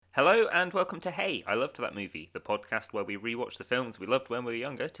Hello and welcome to Hey, I Loved That Movie, the podcast where we rewatch the films we loved when we were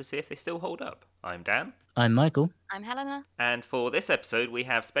younger to see if they still hold up. I'm Dan. I'm Michael. I'm Helena. And for this episode, we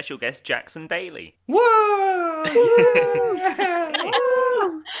have special guest Jackson Bailey. Whoa!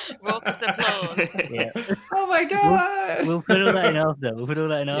 Raucous applause. Yeah. Oh my god! We'll put all that in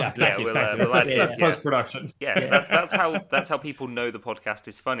after. Yeah, thank you. That's post-production. That's how people know the podcast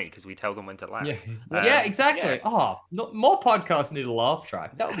is funny, because we tell them when to laugh. Yeah, exactly. Oh, more podcasts need a laugh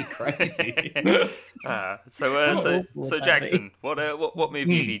track. That would be crazy. So Jackson, what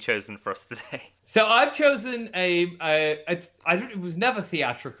movie have you chosen for us today? So I've chosen it was never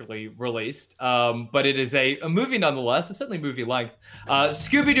theatrically released, but it is a movie nonetheless. It's certainly movie length.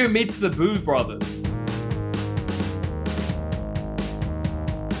 Scooby-Doo meets the Boo Brothers.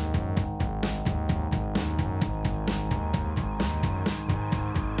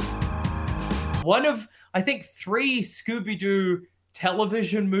 One of, I think, 3 Scooby-Doo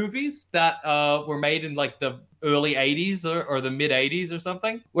television movies that were made in like the early 80s or the mid 80s or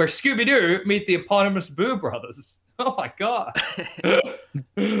something, where Scooby-Doo meet the eponymous Boo Brothers. Oh my god.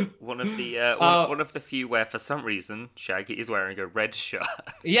 One of the few where for some reason Shaggy is wearing a red shirt.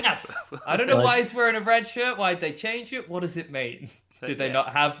 Yes. I don't know why he's wearing a red shirt. Why'd they change it? What does it mean? Did they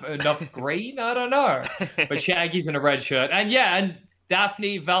not have enough green? I don't know. But Shaggy's in a red shirt. And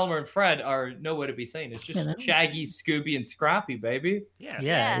Daphne, Velma, and Fred are nowhere to be seen. It's just Shaggy, Scooby, and Scrappy, baby.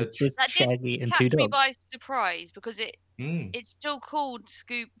 Yeah. That Shaggy and catch 2 me dogs. by surprise because it's still called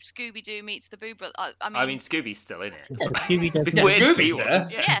Scooby-Doo meets the Boo Brothers. I mean, Scooby's still in it. Scooby does Yeah, not. Scooby's there.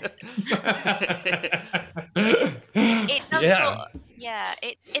 It does Yeah. not. Yeah,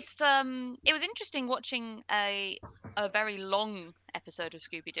 it was interesting watching a very long episode of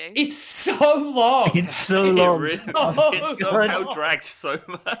Scooby-Doo. It's so long. It's so long. It's so somehow long. dragged so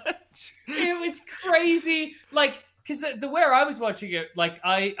much. It was crazy. Like, because the where I was watching it, like,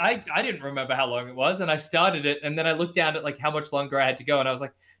 I didn't remember how long it was, and I started it, and then I looked down at like how much longer I had to go, and I was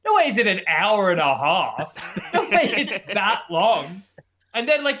like, no way is it an hour and a half? No way it's that long. And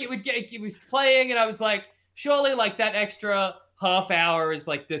then like it was playing, and I was like, surely like that extra half hour is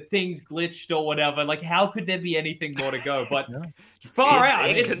like the thing's glitched or whatever. Like, how could there be anything more to go? But No. far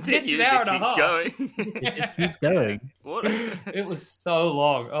out. It It's continues, an hour it and a keeps half. going. It keeps going. What? It was so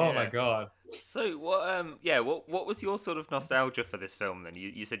long. Oh Yeah. my god. So what was your sort of nostalgia for this film then?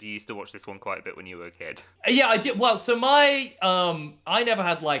 You said you used to watch this one quite a bit when you were a kid. Yeah, I did. Well, so my I never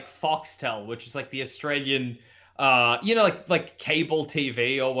had like Foxtel, which is like the Australian like cable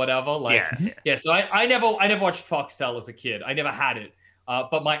TV or whatever. Like yeah. So I never watched Foxtel as a kid. I never had it.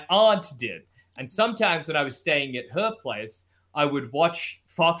 But my aunt did. And sometimes when I was staying at her place, I would watch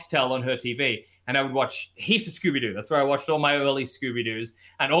Foxtel on her TV. And I would watch heaps of Scooby-Doo. That's where I watched all my early Scooby-Doos.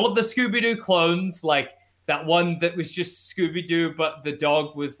 And all of the Scooby-Doo clones, like that one that was just Scooby-Doo, but the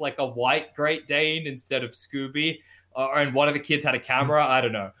dog was like a white Great Dane instead of Scooby. And one of the kids had a camera. I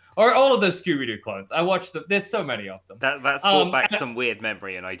don't know. Or all of those Scooby-Doo clones. I watched them. There's so many of them. That's brought back some weird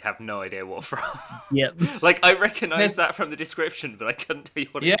memory, and I have no idea what from. Yep. Like, I recognise that from the description, but I couldn't tell you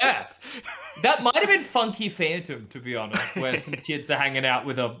what it is. That might have been Funky Phantom, to be honest, where some kids are hanging out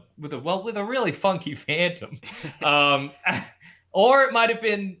with a really funky phantom. Or it might have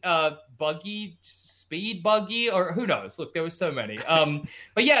been Buggy, Speed Buggy, or who knows? Look, there were so many.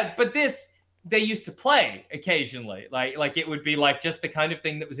 But this they used to play occasionally. Like it would be like just the kind of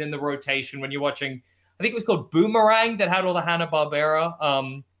thing that was in the rotation when you're watching, I think it was called Boomerang, that had all the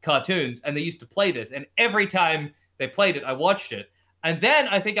Hanna-Barbera cartoons, and they used to play this. And every time they played it, I watched it. And then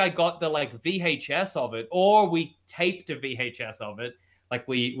I think I got the like VHS of it, or we taped a VHS of it. Like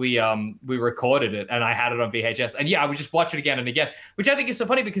we recorded it, and I had it on VHS. And yeah, I would just watch it again and again, which I think is so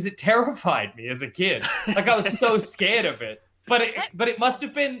funny because it terrified me as a kid. Like I was so scared of it. But it must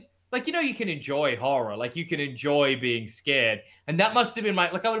have been like, you can enjoy horror, like you can enjoy being scared. And that must have been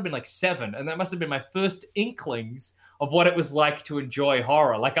I would have been like 7, and that must have been my first inklings of what it was like to enjoy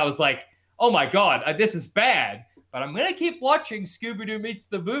horror. Like I was like, oh my God, this is bad, but I'm going to keep watching Scooby-Doo meets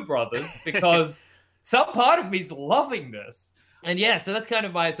the Boo Brothers because some part of me's loving this. And yeah, so that's kind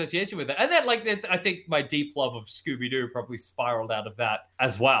of my association with it. And then I think my deep love of Scooby-Doo probably spiraled out of that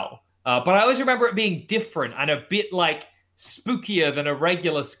as well. But I always remember it being different and a bit like spookier than a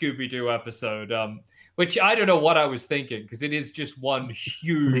regular Scooby-Doo episode, which I don't know what I was thinking, because it is just one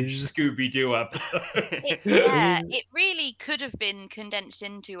huge Scooby-Doo episode. It really could have been condensed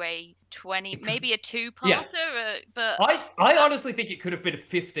into a 20, maybe a 2-parter, but I honestly think it could have been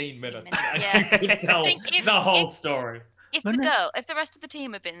 15 minutes. Yeah. You could tell the whole story. If the rest of the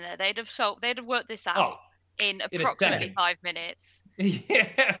team had been there, they'd have worked this out in approximately 5 minutes.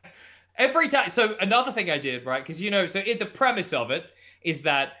 Yeah. Every time. So another thing I did, right? Because, so the premise of it is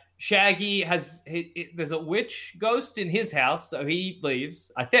that Shaggy there's a witch ghost in his house, so he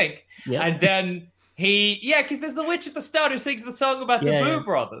leaves, I think. Yeah. And then because there's the witch at the start who sings the song about the Boo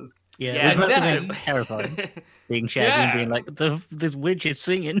Brothers. Yeah, it and must have then- been terrifying. Being Shaggy and being like, this witch is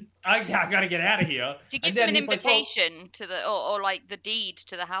singing. I gotta get out of here. She gives And him then an he's like, well- invitation to the or like the deed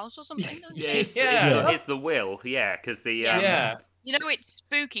to the house or something. doesn't she? It's the will, because the Yeah. You know it's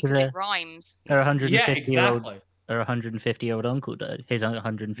spooky because it rhymes. Her Yeah, 150-year-old exactly. her 150-year-old uncle died. His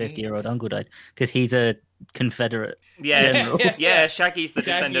 150-year-old uncle died because he's a Confederate. Yeah, Shaggy's the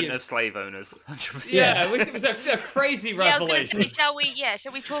Shaggy descendant is- of slave owners. 100%. Yeah, which was a crazy Yeah, I was gonna revelation. say,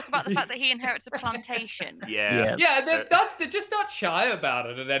 shall we talk about the fact that he inherits a plantation? Yeah. Yeah, they're just not shy about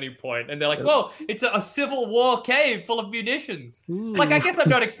it at any point. And they're like, whoa, it's a Civil War cave full of munitions. Ooh. Like, I guess I'm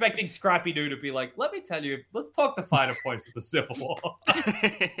not expecting Scrappy Doo to be like, let me tell you, let's talk the finer points of the Civil War.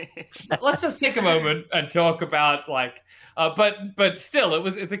 Let's just take a moment and talk about, like, but still,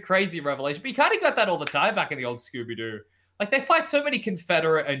 it's a crazy revelation. But you kind of got that all the time back in the old Scooby-Doo. Like, they fight so many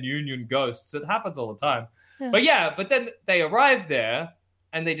Confederate and Union ghosts. It happens all the time. Yeah. But then they arrive there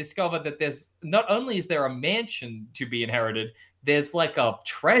and they discover that there's not only is there a mansion to be inherited, there's like a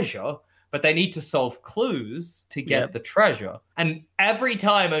treasure, but they need to solve clues to get the treasure. And every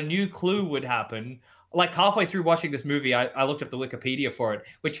time a new clue would happen, like halfway through watching this movie, I looked up the Wikipedia for it,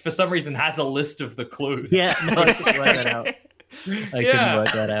 which for some reason has a list of the clues. Yeah, no, I couldn't work that out. I couldn't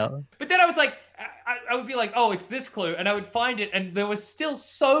work that out. But then I was like, I would be like, oh, it's this clue. And I would find it. And there was still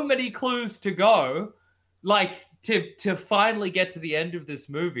so many clues to go, like to finally get to the end of this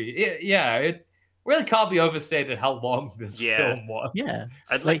movie. It really can't be overstated how long this film was. Yeah.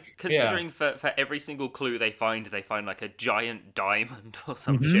 And considering for every single clue they find like a giant diamond or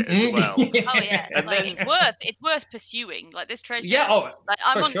some shit as well. Oh yeah, And like, then- it's worth pursuing. Like this treasure. Yeah, like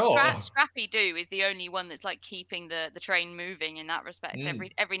I'm for on sure. Scrappy Doo is the only one that's like keeping the train moving in that respect.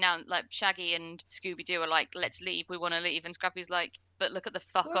 Every now and like Shaggy and Scooby Doo are like, let's leave, we want to leave, and Scrappy's like, but look at the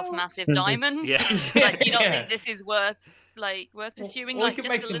fuck off massive diamonds. Yeah. Like you don't think this is worth pursuing? Well, like we can just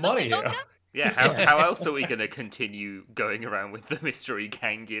make a some little money bit here. longer? Yeah, how else are we going to continue going around with the mystery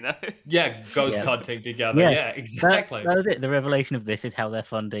gang, you know? Yeah, ghost hunting together. Yeah, exactly. That was it. The revelation of this is how they're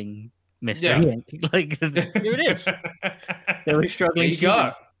funding Mystery Yeah. Inc. Like, here it is. They were struggling, There you go.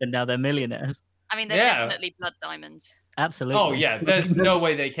 students, and now they're millionaires. I mean, they're definitely blood diamonds. Absolutely. Oh yeah, there's no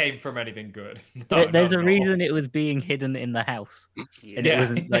way they came from anything good. No, There's not a at all. reason it was being hidden in the house, and it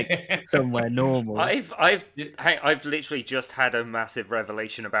wasn't like somewhere normal. I've literally just had a massive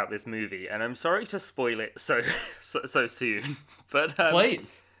revelation about this movie, and I'm sorry to spoil it so soon. But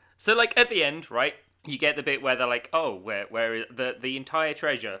Please. So like at the end, right? You get the bit where they're like, "Oh, where is the entire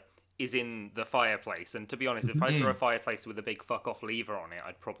treasure is in the fireplace." And to be honest, if I saw a fireplace with a big fuck off lever on it,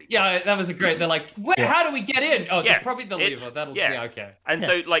 I'd probably That was a great. They're like, how do we get in? Oh, Yeah, probably the it's- lever. That'll yeah. okay. And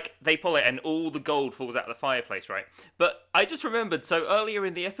so, like, they pull it and all the gold falls out of the fireplace, right? But I just remembered, so earlier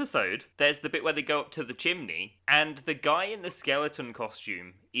in the episode, there's the bit where they go up to the chimney, and the guy in the skeleton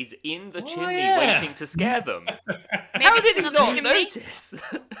costume is in the chimney waiting to scare them. How did he not notice?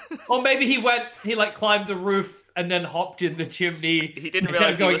 Or maybe he like climbed the roof and then hopped in the chimney. He didn't instead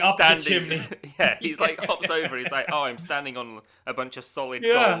realize of going he was up standing. the chimney. Yeah, he's like hops over. He's like, "Oh, I'm standing on a bunch of solid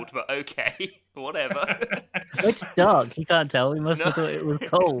Yeah. gold, but okay, whatever." It's dark. He can't tell. He must have No. thought it was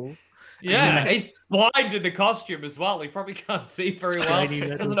coal. Yeah, he's blind in the costume as well. He probably can't see very well. Shiny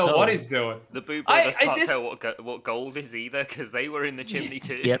little Doesn't know what gold. he's doing. The Boo Brothers can't this- tell what gold is either because they were in the chimney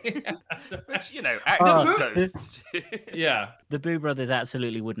too. Yep. Which, you know, actual Oh. ghosts. Yeah. The Boo Brothers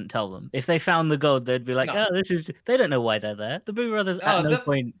absolutely wouldn't tell them. If they found the gold, they'd be like, No. "Oh, this is." They don't know why they're there. The Boo Brothers Oh, at no the-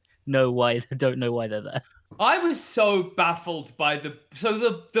 point don't know why they're there. I was so baffled by the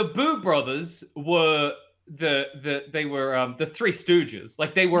Boo Brothers were they were the Three Stooges.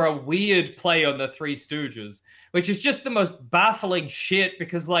 Like they were a weird play on the Three Stooges, which is just the most baffling shit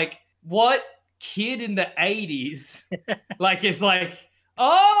because like what kid in the 80s like is like,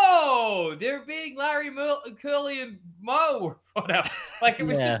 oh, they're being Larry Curly and Moe or whatever. Like it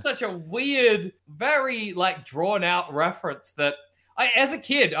was Yeah. just such a weird, very like drawn out reference that as a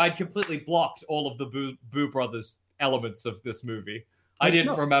kid, I'd completely blocked all of the Boo Brothers elements of this movie. I It's didn't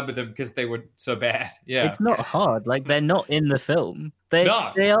not- remember them because they were so bad. Yeah. It's not hard. Like they're not in the film. They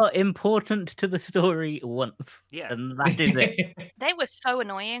are important to the story once. Yeah. And that is it. They were so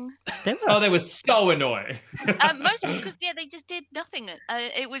annoying. They were Oh, they were so annoying. Mostly because they just did nothing.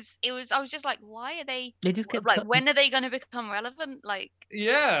 It was. I was just like, why are they? They just kept Like, cut- when are they going to become relevant? Like,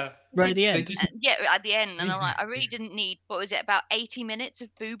 Yeah. right at the They end. just yeah, at the end, and I'm like, I really didn't need. What was it? About 80 minutes of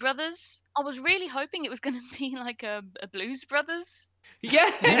Boo Brothers. I was really hoping it was going to be like a Blues Brothers.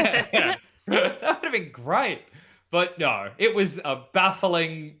 Yeah. That would have been great. But no, it was a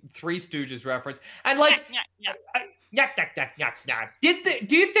baffling Three Stooges reference. And like,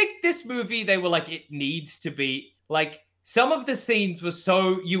 do you think this movie, they were like, it needs to be like, some of the scenes were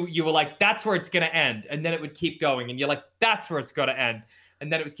so, you were like, that's where it's going to end. And then it would keep going. And you're like, that's where it's going to end.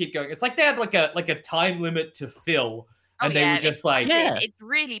 And then it was keep going. It's like they had like a time limit to fill. And they were just like, it's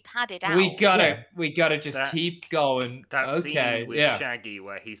really padded out. We gotta just keep going. That scene with Shaggy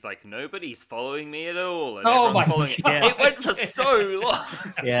where he's like, nobody's following me at all. And my following God. It went for so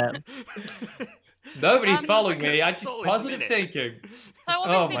long. Yeah. Nobody's following like me. a I just solid positive minute. thinking. So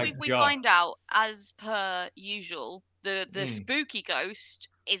obviously we God. find out, as per usual, the spooky ghost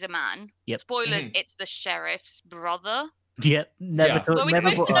is a man. Yep. Spoilers, it's the sheriff's brother. Yep. Never thought. Well, Never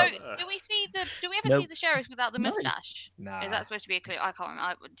thought. do we ever see the sheriff without the mustache? Nah. Is that supposed to be a clue? I can't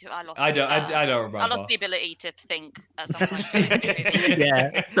remember. I lost. I don't remember. I lost the ability to think at some point.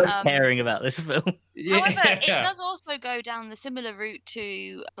 Yeah. Stop caring about this film. However, it does also go down the similar route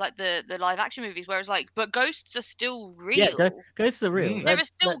to like the live action movies, where it's like, but ghosts are still real. Yeah, ghosts are real. There are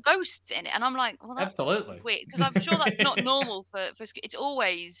still ghosts in it, and I'm like, well, that's absolutely weird, because I'm sure that's not normal for. It's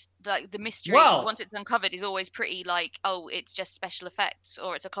always like the mystery once it's uncovered is always pretty like, oh, it's just special effects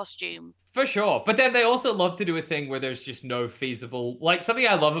or it's a costume. For sure. But then they also love to do a thing where there's just no feasible, like something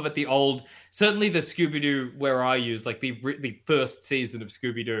I love about the old, certainly the Scooby-Doo Where Are You's, like the first season of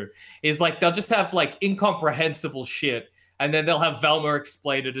Scooby-Doo, is like they'll just have like incomprehensible shit, and then they'll have Velma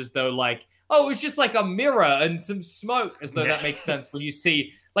explain it as though like, oh, it's just like a mirror and some smoke, as though that makes sense when you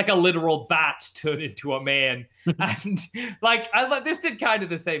see like a literal bat turn into a man. And like this did kind of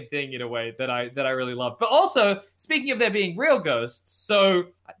the same thing in a way that I really love. But also, speaking of there being real ghosts, so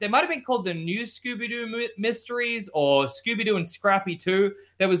they might have been called the New Scooby-Doo Mysteries or Scooby-Doo and Scrappy 2.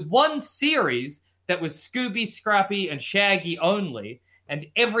 There was one series that was Scooby, Scrappy, and Shaggy only, and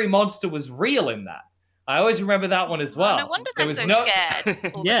every monster was real in that. I always remember that one as well. No wonder they're so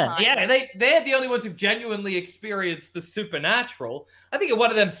scared. Yeah, they're the only ones who've genuinely experienced the supernatural. I think in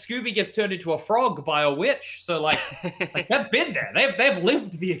one of them, Scooby gets turned into a frog by a witch. So like they've been there. They've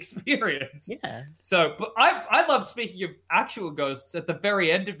lived the experience. Yeah. So, but I love, speaking of actual ghosts, at the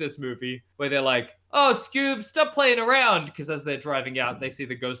very end of this movie where they're like, "Oh, Scoob, stop playing around," because as they're driving out, they see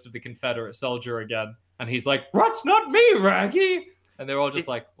the ghost of the Confederate soldier again, and he's like, "That's not me, Raggy." And they're all just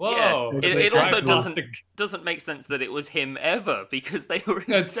like, whoa. Yeah. It also doesn't make sense that it was him ever, because they were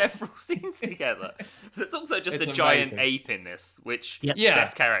in several scenes together. There's also just a giant ape in this, which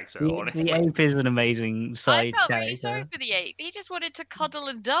best character, honestly. The ape is an amazing side character. I felt really sorry for the ape. He just wanted to cuddle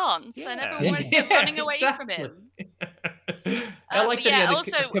and dance, and everyone was running away from him. I like that he had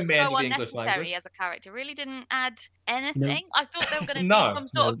also command so of the English unnecessary language. As a character. Really didn't add anything. No. I thought they were going to do some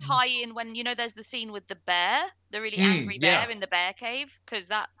sort of tie-in when, there's the scene with the bear, the really angry bear in the bear cave, because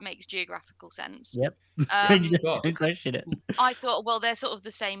that makes geographical sense. Yep. Don't question it. I thought, well, they're sort of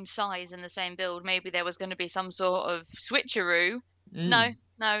the same size and the same build. Maybe there was going to be some sort of switcheroo. No.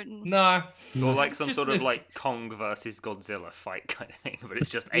 Or like some sort of like Kong versus Godzilla fight kind of thing, but it's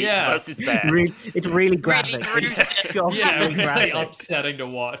just ape versus bear. It's really graphic. Really upsetting to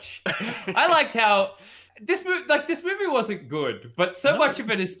watch. I liked how this movie wasn't good, but so much of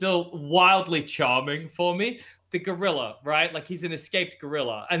it is still wildly charming for me. The gorilla, right? Like he's an escaped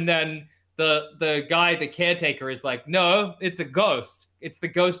gorilla, and then the guy, the caretaker, is like, "No, it's a ghost. It's the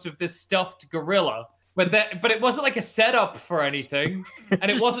ghost of this stuffed gorilla." But it wasn't like a setup for anything, and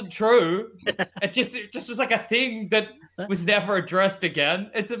it wasn't true. It just was like a thing that was never addressed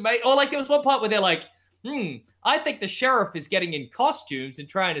again. It's amazing. Or like there was one part where they're like, I think the sheriff is getting in costumes and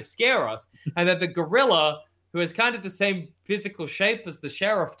trying to scare us. And then the gorilla, who has kind of the same physical shape as the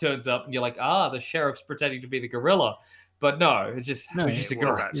sheriff, turns up, and you're like, the sheriff's pretending to be the gorilla. But no, it's just a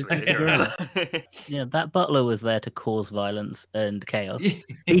gorilla. Yeah, that butler was there to cause violence and chaos.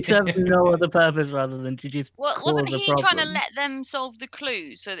 He served no other purpose rather than to just wasn't cause he a problem. trying to let them solve the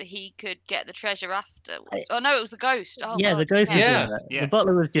clues so that he could get the treasure afterwards? Oh no, it was the ghost. Oh, yeah, God. the ghost was doing that. The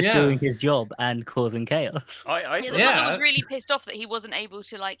butler was just doing his job and causing chaos. The butler was really pissed off that he wasn't able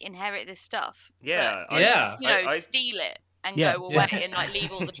to like inherit this stuff. Steal it and go away and like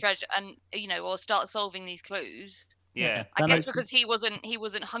leave all the treasure and or start solving these clues. Yeah, I guess because he wasn't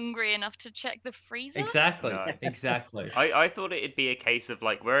hungry enough to check the freezer. Exactly. I thought it'd be a case of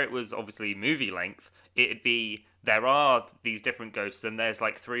like where it was obviously movie length, it'd be there are these different ghosts, and there's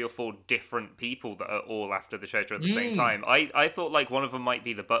like 3 or 4 different people that are all after the treasure at the same time. I thought like one of them might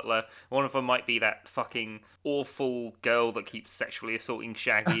be the butler, one of them might be that fucking awful girl that keeps sexually assaulting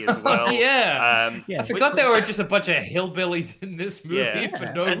Shaggy as well. Yeah. Yeah. I forgot there were just a bunch of hillbillies in this movie Yeah.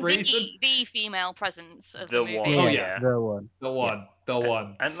 for no And reason. The female presence of The the movie. one. Yeah, Oh, yeah. the one. The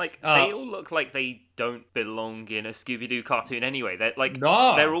one. And like they all look like they don't belong in a Scooby-Doo cartoon anyway. They're like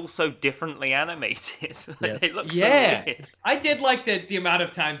No. they're all so differently animated. Yeah. They look Yeah. so weird. I did like the amount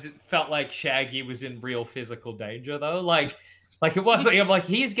of times it felt like Shaggy was in real physical danger, though. Like it wasn't. I'm like,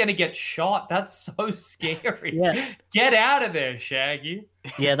 he's gonna get shot. That's so scary. Yeah. Get out of there, Shaggy.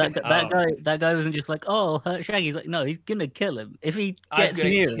 Yeah, that Oh. that guy wasn't just like, oh, Shaggy's like, no, he's gonna kill him if he I'm gets gonna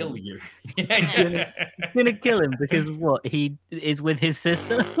near kill him. you. He's gonna kill him because of what he is with his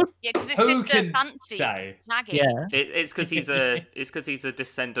sister. Yeah, because Who it's can fancy say? Maggie. Yeah, It's because he's a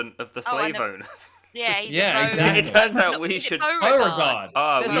descendant of the Oh, I slave know. owners. Yeah, he's Yeah, a exactly. It turns out we Is it should. Beauregard?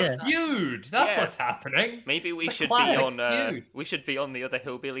 Beauregard. There's yeah. a feud. That's Yeah. what's happening. Maybe we It's a should be classic on. feud. We should be on the other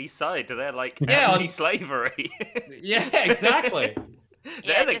hillbilly side. They're like Yeah, on- anti-slavery. Yeah, exactly. They're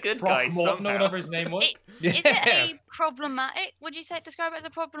Yeah, the just good Brock guys Morton, or somehow. whatever his name was. Is it a problematic? Would you say describe it as a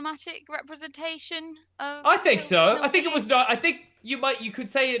problematic representation of? I think so. I hillbilly? think it was not. I think you could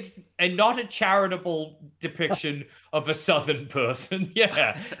say it's not a charitable depiction of a Southern person.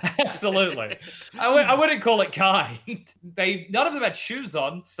 Yeah, absolutely. I wouldn't call it kind. None of them had shoes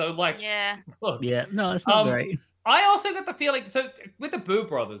on, so like, Yeah. look. yeah. No, it's not Um, great. I also got the feeling. So with the Boo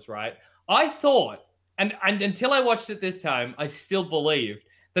Brothers, right? I thought, and until I watched it this time, I still believed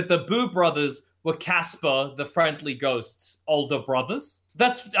that the Boo Brothers were Casper, the Friendly Ghost's older brothers.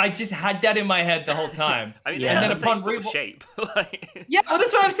 I just had that in my head the whole time. I mean, Yeah. they're And the then same upon sort of rewatch- shape. Like- Yeah, well,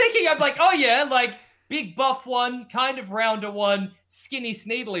 that's what I was thinking. I'm like, oh yeah, like big buff one, kind of rounder one, skinny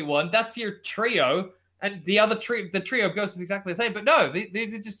sneedly one. That's your trio, and the trio of ghosts is exactly the same. But no,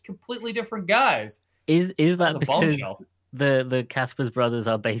 these are just completely different guys. Is That's that a because bombshell. the Casper's brothers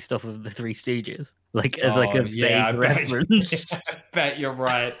are based off of the Three Stooges, like as like Oh, a yeah, I vague bet- reference? I bet you're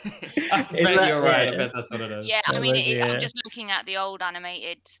right. I Is bet that- you're right. I yeah. bet that's what it is. Yeah, I That mean, was- yeah. I'm just looking at the old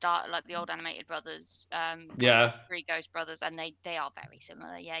animated like the old animated brothers. Yeah. 3 Ghost Brothers, and they are very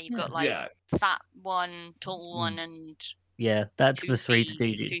similar. Yeah, you've got like Yeah. fat one, tall one, and Yeah, that's the Three Toothy-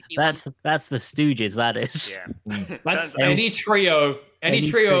 Stooges. toothy That's the Stooges. That is. yeah. That's Turns out- any trio of Any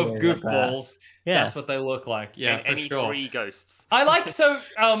trio of like that. goofballs. Yeah. That's what they look like. Yeah, and for any sure. 3 ghosts. I like this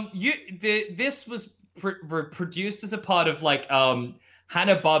was produced as a part of like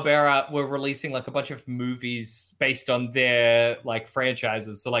Hanna-Barbera were releasing like a bunch of movies based on their like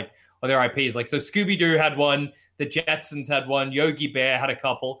franchises, so like or their IPs. Like so, Scooby-Doo had one, the Jetsons had one, Yogi Bear had a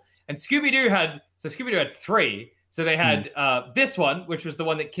couple, and Scooby-Doo had 3. So they had this one, which was the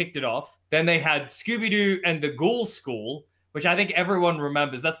one that kicked it off. Then they had Scooby-Doo and the Ghoul School, which I think everyone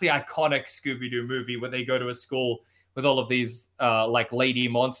remembers. That's the iconic Scooby-Doo movie where they go to a school with all of these like lady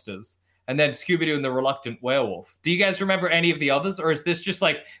monsters. And then Scooby-Doo and the Reluctant Werewolf. Do you guys remember any of the others? Or is this just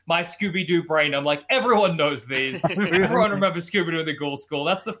like my Scooby-Doo brain? I'm like, everyone knows these. Everyone remembers Scooby-Doo and the Ghoul School.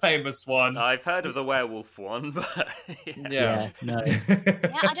 That's the famous one. I've heard of the werewolf one, but yeah. Yeah. No. yeah,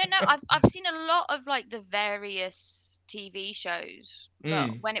 I don't know. I've seen a lot of like the various TV shows, but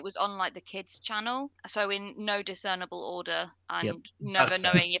when it was on like the kids channel, so in no discernible order, and Yep. never That's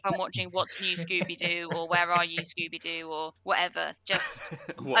fair. knowing if I'm watching What's New Scooby Doo or Where Are You Scooby Doo or whatever. Just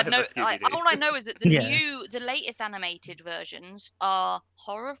Whatever Scooby-Doo. all I know is that Yeah. the latest animated versions are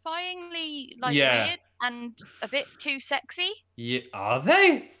horrifyingly like Yeah. weird and a bit too sexy. Yeah, are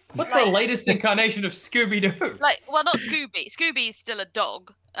they? What's the Like- latest incarnation of Scooby-Doo? Like, well, not Scooby. Scooby is still a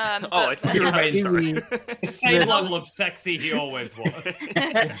dog. Oh, but- I thought He you remains were the same Yeah. level of sexy he always was.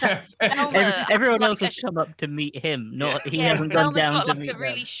 Elmer Everyone has, else like, has come up to meet him. Not he Yeah, hasn't gone Elmer's down got to like meet a them.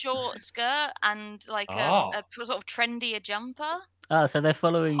 really short skirt and like Oh. a sort of trendier jumper. Ah, so they're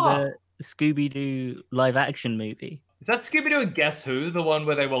following Huh. the Scooby-Doo live-action movie. Is that Scooby-Doo and Guess Who? The one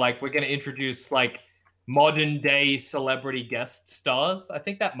where they were like, we're going to introduce like modern day celebrity guest stars? I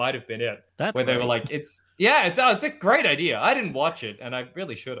think that might have been it. That's Where they were great. like, it's a great idea. I didn't watch it and I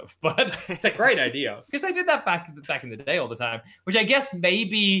really should have, but it's a great idea because they did that back in the day all the time, which I guess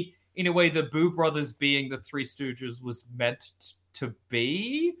maybe in a way the Boo Brothers being the Three Stooges was meant to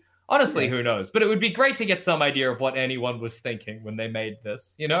be. Honestly, who knows? But it would be great to get some idea of what anyone was thinking when they made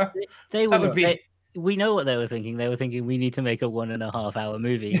this, you know? They That were. would be We know what they were thinking. They were thinking we need to make a 1.5 hour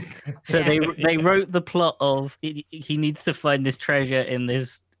movie. So Yeah. they wrote the plot of he needs to find this treasure in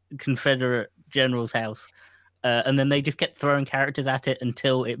this Confederate general's house, and then they just kept throwing characters at it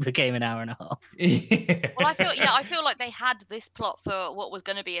until it became an hour and a half. Well, I feel like they had this plot for what was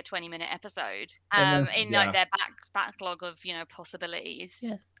going to be a 20-minute episode, in like their backlog of possibilities.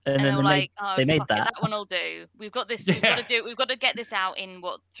 Yeah. And then they were like, "Oh, they made fuck it, that. that one will do. We've got this. We've got to get this out in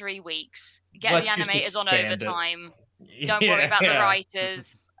 3 weeks. Get Let's the just animators on expand it." overtime. Don't worry about the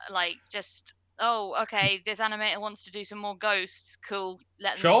writers. Like, just okay. This animator wants to do some more ghosts. Cool.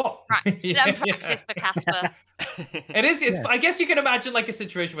 Let them practice for Casper. It is. I guess you can imagine like a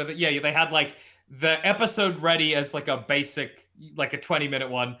situation where they had like the episode ready as like a basic, like a 20-minute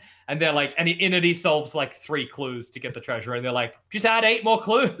one, and they're like, and Inity solves like 3 clues to get the treasure, and they're like, just add 8 more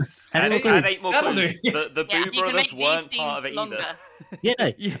clues. Add 8 more That'll clues. do. The Boo Brothers weren't part of it longer.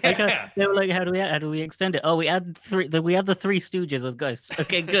 either. They were like, how do we extend it? Oh, we add 3. We had the 3 Stooges as ghosts.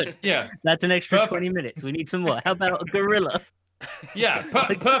 Okay, good. Yeah, that's an extra Perfect. 20 minutes. We need some more. How about a gorilla? Yeah,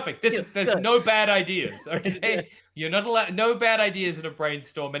 perfect. There's no bad ideas. Okay, you're not allowed. No bad ideas in a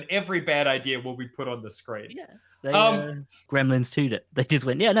brainstorm, and every bad idea will be put on the screen. Yeah. They, Gremlins 2'd it. They just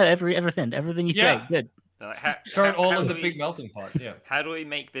went, everything you say, good. Throw it all in the big melting pot. Yeah. How do we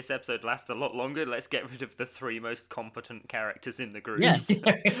make this episode last a lot longer? Let's get rid of the 3 most competent characters in the group. Yeah.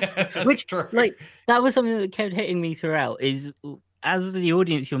 Which true. Like that was something that kept hitting me throughout. Is as the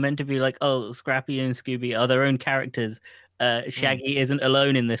audience, you're meant to be like, oh, Scrappy and Scooby are their own characters. Shaggy isn't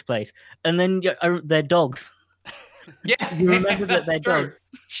alone in this place, and then they're dogs. Yeah, you remember that they're true. dogs.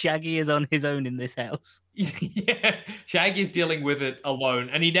 Shaggy is on his own in this house. Yeah, Shaggy's dealing with it alone,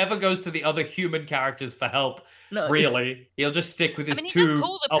 and he never goes to the other human characters for help. No, really, he'll just stick with his he 2 does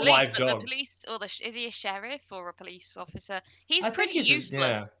call the police, alive but dogs. The police, is he a sheriff or a police officer? He's I think pretty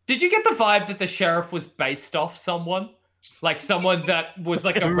useless. Did you get the vibe that the sheriff was based off someone? Like someone that was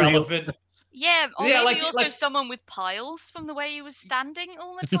like a relevant. Yeah, or maybe also like someone with piles from the way he was standing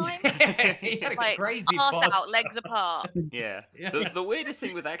all the time. He had a Like, crazy arse posture. out, legs apart. Yeah. Yeah. The weirdest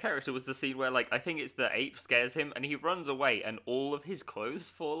thing with that character was the scene where, like, I think it's the ape scares him and he runs away and all of his clothes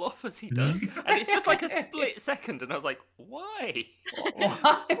fall off as he does. And it's just like a split second. And I was like, why?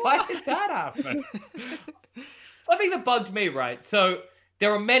 Why did that happen? Something that bugged me, right? So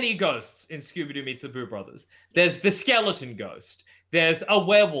there are many ghosts in Scooby-Doo Meets the Boo Brothers. There's the skeleton ghost. There's a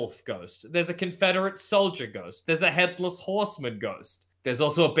werewolf ghost. There's a Confederate soldier ghost. There's a headless horseman ghost. There's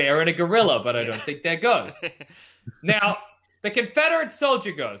also a bear and a gorilla, but I don't think they're ghosts. Now, the Confederate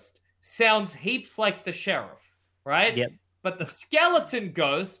soldier ghost sounds heaps like the sheriff, right? Yep. But the skeleton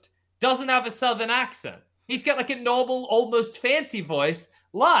ghost doesn't have a southern accent. He's got like a normal, almost fancy voice,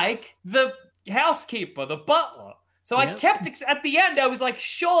 like the housekeeper, the butler. So I kept at the end. I was like,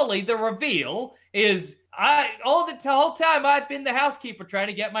 surely the reveal is the whole time I've been the housekeeper trying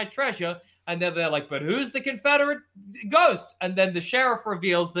to get my treasure, and then they're like, but who's the Confederate ghost? And then the sheriff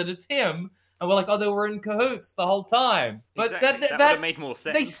reveals that it's him, and we're like, oh, they were in cahoots the whole time. But exactly. that would have made more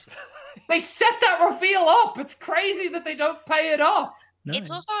sense. They set that reveal up. It's crazy that they don't pay it off. No.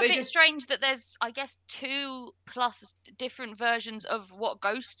 It's also a bit strange that there's, I guess, 2+ different versions of what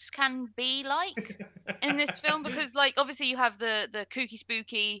ghosts can be like in this film, because, like, obviously you have the kooky,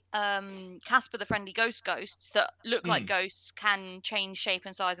 spooky Casper the Friendly Ghosts that look like ghosts, can change shape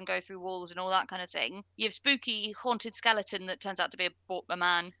and size and go through walls and all that kind of thing. You have spooky haunted skeleton that turns out to be a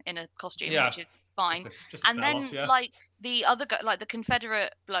man in a costume, which is fine. Just a And fella, then yeah. like the other like the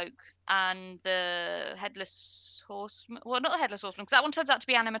Confederate bloke and the headless horseman. Well, not the headless horseman, because that one turns out to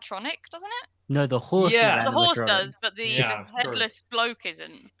be animatronic, doesn't it? No, the horse. Yeah. The horse animatronic. does, but the Yeah, true. headless bloke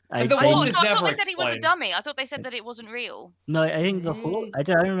isn't. I And the think- wolf is I never thought they said he was a explained. dummy. I thought they said that it wasn't real. No, I think the horse. I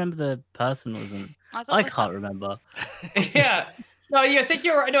don't remember the person wasn't. I can't remember. Yeah. No, I think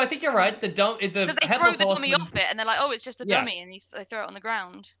you're right. No, I think you're right. The So they throw headless the dummy horseman, off it, and they're like, "Oh, it's just a Yeah. dummy," and they throw it on the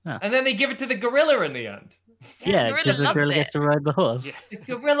ground. and then they give it to the gorilla in the end. Yeah, gorilla because the loves gorilla it. gets to ride the horse. Yeah. The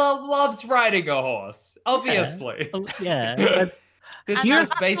gorilla loves riding a horse, obviously. Oh, yeah. This And is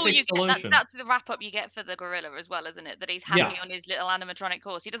that's all basic you get. solution. That's the wrap up you get for the gorilla as well, isn't it? That he's happy Yeah. on his little animatronic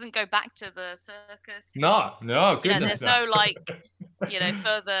horse. He doesn't go back to the circus. No, goodness there's no. no like,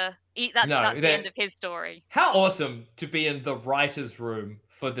 further. That's No, the end of his story. How awesome to be in the writer's room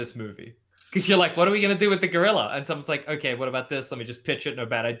for this movie. Because you're like, what are we going to do with the gorilla? And someone's like, okay, what about this? Let me just pitch it. No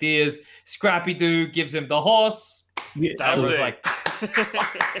bad ideas. Scrappy-Doo gives him the horse. That was was like,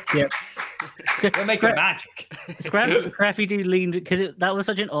 Yep. we're making magic. Scrappy Doo leaned because that was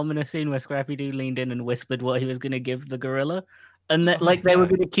such an ominous scene where Scrappy Doo leaned in and whispered what he was going to give the gorilla, and that they were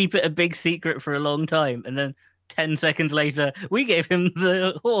going to keep it a big secret for a long time, and then 10 seconds later, we gave him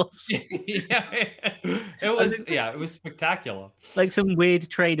the horse. It was spectacular. Like some weird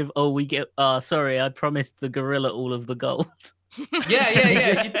trade of, sorry, I promised the gorilla all of the gold.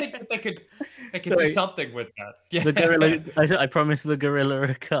 Yeah. You'd think that they could They could do Sorry. something with that. Yeah. The gorilla. I promised the gorilla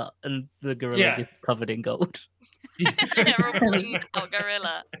a cut, and the gorilla Yeah. is covered in gold. They're a winged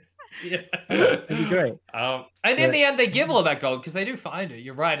gorilla. Yeah. That'd be great. And in the end, they give all that gold because they do find it.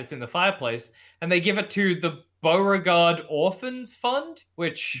 You're right; it's in the fireplace, and they give it to the Beauregard Orphans Fund,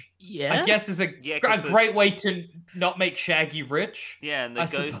 which Yeah. I guess is a great way to not make Shaggy rich. Yeah, and I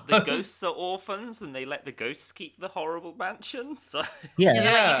the suppose. ghosts are orphans, and they let the ghosts keep the horrible mansion. So Yeah. Like,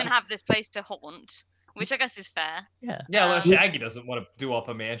 Yeah. you can have this place to haunt, which I guess is fair. Yeah. Yeah, well, Um, Shaggy doesn't want to do up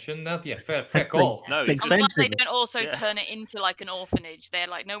a mansion. Fair call. no, It's it's just, I'm glad they expensive. don't also Yeah. turn it into like an orphanage. They're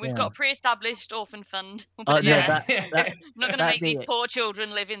like, no, we've Yeah. got a pre-established orphan fund. We'll put Oh it yeah, there. that I'm not going to that'd make these be it. poor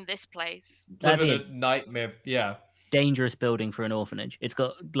children live in this place. that'd Living be a a nightmare. Yeah. dangerous building for an orphanage. It's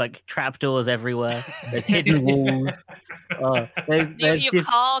got like trapdoors everywhere. There's hidden walls. Oh, there's Your just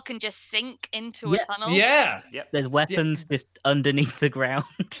car can just sink into Yeah. a tunnel. Yeah. there's weapons just underneath the ground.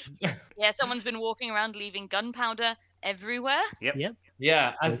 Yeah, someone's been walking around leaving gunpowder everywhere.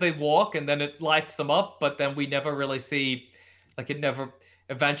 Yeah. As they walk, and then it lights them up, but then we never really see, like, it never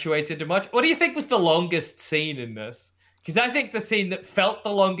eventuates into much. What do you think was the longest scene in this? Because I think the scene that felt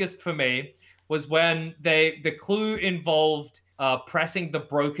the longest for me was when the clue involved pressing the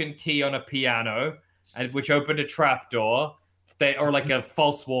broken key on a piano, and which opened a trapdoor, or like a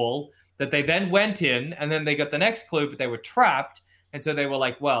false wall, that they then went in, and then they got the next clue, but they were trapped, and so they were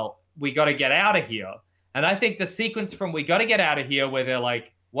like, well, we got to get out of here. And I think the sequence from we got to get out of here, where they're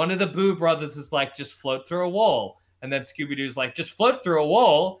like, one of the Boo brothers is like, just float through a wall. And then Scooby-Doo's like, just float through a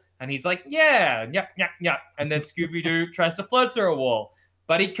wall. And he's like, yeah. And then Scooby-Doo tries to float through a wall,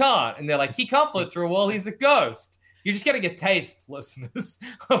 but he can't. And they're like, he can't float through a wall. He's a ghost. You just got to get taste, listeners,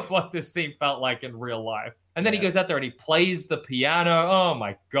 of what this scene felt like in real life. And then he goes out there and he plays the piano. Oh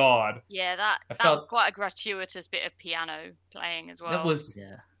my God. Yeah, that was felt- quite a gratuitous bit of piano playing as well. That was,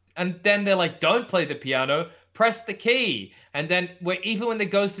 Yeah. and then they're like, don't play the piano, press the key. And then even when the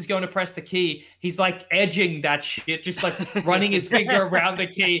ghost is going to press the key, he's like edging that shit, just like running his finger around the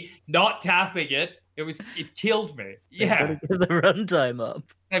key, not tapping it. It killed me. Yeah. Gotta get the runtime up.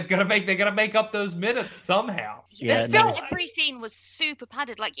 They gotta make up those minutes somehow. Yeah, And still, no. Every scene was super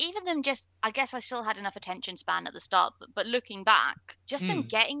padded. Like even them just, I guess I still had enough attention span at the start, but looking back, just them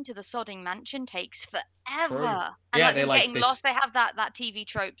getting to the sodding mansion takes forever. True. And Yeah, like they them like getting this- lost. They have that TV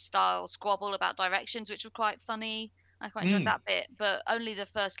trope style squabble about directions, which was quite funny. I quite enjoyed that bit, but only the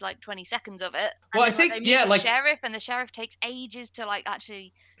first like 20 seconds of it. Well, I then, think, they meet yeah, the like- sheriff, and the sheriff takes ages to like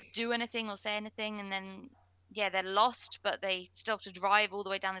actually do anything or say anything, and then they're lost, but they still have to drive all the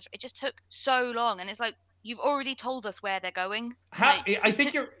way down this. It just took so long, and it's like you've already told us where they're going. I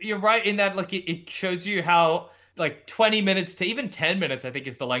think you're right in that. Like it shows you how like 20 minutes to even 10 minutes, I think,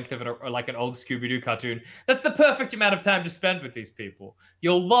 is the length of like an old Scooby-Doo cartoon. That's the perfect amount of time to spend with these people.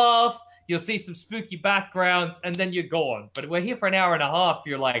 You'll laugh, you'll see some spooky backgrounds, and then you're gone. But we're here for an hour and a half.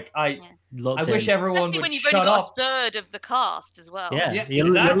 You're like, I Locked wish in. everyone Especially would when you've shut only got up. a third of the cast as well. Yeah, Yeah, you're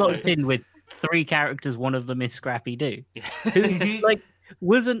exactly. locked in with 3 characters. One of them is Scrappy Doo, who Mhm. like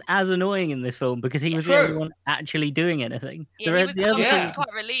wasn't as annoying in this film because he was the True. only one actually doing anything. Yeah, The he re- was, the I other was Yeah. actually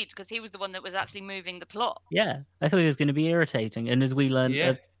quite relieved because he was the one that was actually moving the plot. Yeah, I thought he was going to be irritating, and as we learned,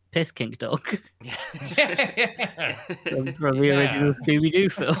 Yeah. a piss kink dog Yeah. from the Yeah. original Scooby Doo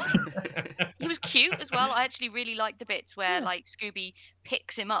film. He was cute as well. I actually really liked the bits where like Scooby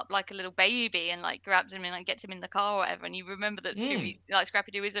picks him up like a little baby and like grabs him and like gets him in the car or whatever. And you remember that Scooby, like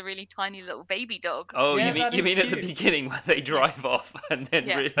Scrappy Doo, is a really tiny little baby dog. Oh, Yeah, you that mean is at the cute. beginning when they drive off and then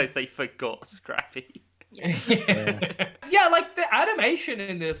Yeah. realize they forgot Scrappy? Yeah, like the animation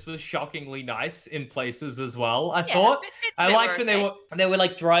in this was shockingly nice in places as well. I Yeah, thought bits I of it liked when okay. they were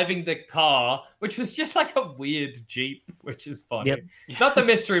like driving the car, which was just like a weird Jeep, which is funny. Yep. Not the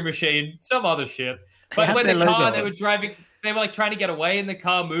Mystery Machine, some other shit. But have when their the car logo they on. were driving, they were like trying to get away, and the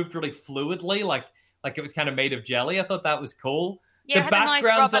car moved really fluidly, like it was kind of made of jelly. I thought that was cool. Yeah, it the had a nice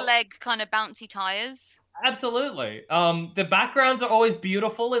backgrounds rubber are- leg kind of bouncy tires. Absolutely. The backgrounds are always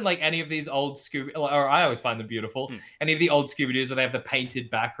beautiful in like any of these old Scooby, or I always find them beautiful. Any of the old Scooby-Doos where they have the painted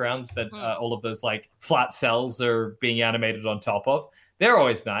backgrounds that all of those like flat cells are being animated on top of. They're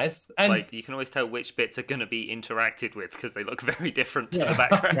always nice. And Like you can always tell which bits are going to be interacted with because they look very different to Yeah. the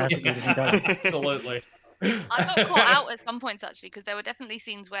background. That's a good yeah, idea. absolutely. I got caught out at some points actually, because there were definitely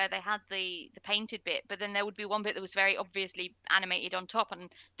scenes where they had the painted bit, but then there would be one bit that was very obviously animated on top, and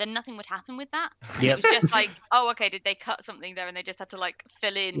then nothing would happen with that. Yep. It was just like, oh, okay, did they cut something there, and they just had to like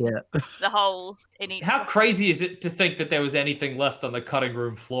fill in Yeah. the hole in each. How slot. crazy is it to think that there was anything left on the cutting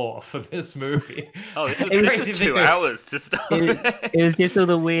room floor for this movie? Oh, this It was is crazy 2 thing. hours to start. It was just all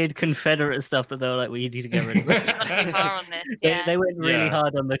the weird Confederate stuff that they were like, we need to get rid of it. Not too far on this. They, Yeah. they went really Yeah.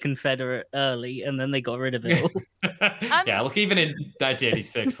 hard on the Confederate early, and then they got rid of it all. Yeah, look, even in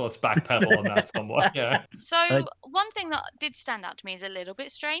 1986, let's backpedal on that somewhat. Yeah. So one thing that did stand out to me as a little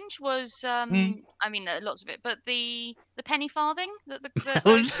bit strange was, I mean, lots of it, but the penny farthing that the That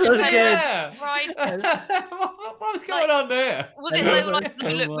was so good. Yeah. Right. What was going on there? Was I it love like, it so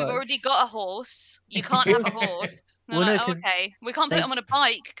look, we've much. already got a horse. You can't have a horse. And they're Well, no, like, 'cause okay, we can't put they- him on a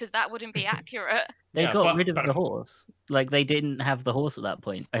bike because that wouldn't be accurate. They Yeah, got but- rid of but- the horse. Like they didn't have the horse at that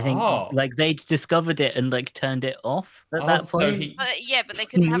point. I think Oh. like they discovered it and like turned it off at Oh, that so point. he- But they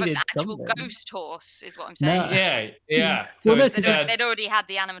couldn't have an needed actual something. ghost horse, is what I'm No. saying. Yeah, yeah. Well, So no, 'cause instead- They'd already had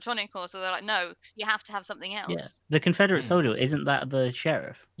the animatronic horse, so they're like, no, you have to have something else. Yeah, the Confederate Hmm. soldier, isn't that the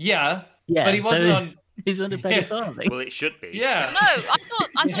sheriff? yeah, Yeah, but he wasn't so on. He's on a penny Yeah. farthing. Well, it should be. Yeah. No, I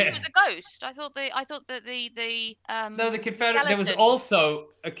thought Yeah. it was a ghost. I thought that the No, the Confederate. There was skeleton- also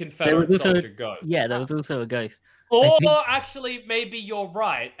a Confederate also- soldier ghost. Yeah, there was also a ghost. Or think- actually, maybe you're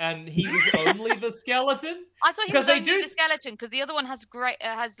right, and he was only the skeleton. I thought he Because was they only do the s- skeleton, because the other one has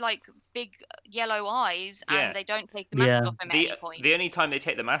has like big yellow eyes, Yeah. and they don't take the mask Yeah. off him at any The, point. the only time they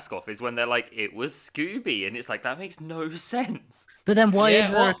take the mask off is when they're like, it was Scooby, and it's like, that makes no sense. But then why Yeah, is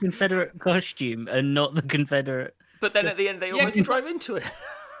there well- a Confederate costume and not the Confederate? But then at the end, they Yeah, almost 'cause- drive into it.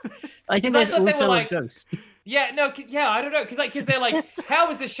 I think 'Cause I there's thought they were also like- a ghost. Yeah, no, yeah, I don't know, because they're like, how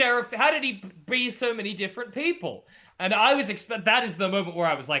is the sheriff? How did he be so many different people? And I was that is the moment where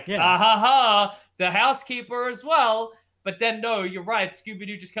I was like, Yeah. ah ha ha, the housekeeper as well. But then no, you're right. Scooby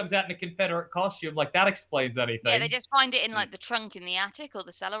Doo just comes out in a Confederate costume. Like that explains anything. Yeah, they just find it in like the trunk in the attic or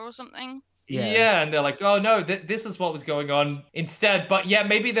the cellar or something. Yeah. And they're like, oh no, this is what was going on instead. But yeah,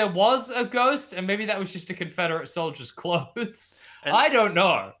 maybe there was a ghost, and maybe that was just a Confederate soldier's clothes. And- I don't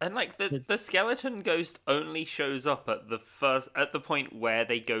know. And like the skeleton ghost only shows up at the point where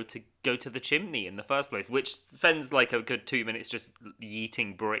they go to the chimney in the first place, which spends like a good 2 minutes just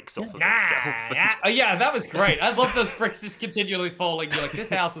yeeting bricks off of itself. Yeah, that was great. I love those bricks just continually falling. You're like, this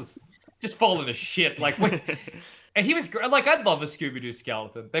house is just falling to shit. Like, and he was like, I'd love a Scooby Doo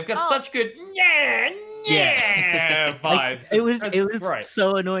skeleton. They've got Oh. such good vibes. Like, it was It's great.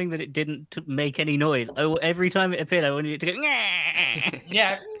 so annoying that it didn't make any noise. Every time it appeared, I wanted it to go.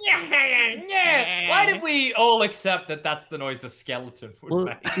 Yeah. Why did we all accept that that's the noise a skeleton would Well,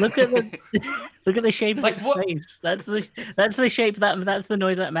 make? look at the look at the shape of Like, its what- face. That's the shape that's the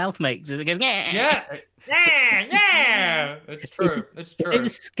noise that mouth makes. It goes Yeah. It's true. It's true.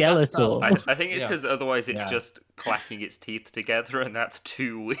 It's skeletal. I think it's Yeah. because otherwise it's Yeah. just clacking its teeth together, and that's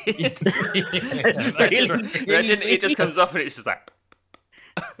too weird. really Imagine it just comes up and it's just like,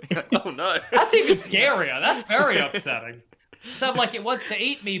 oh no. That's even scarier. That's very upsetting. Sounds like it wants to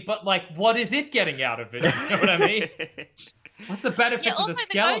eat me, but like, what is it getting out of it? You know what I mean? What's the benefit Yeah, to also the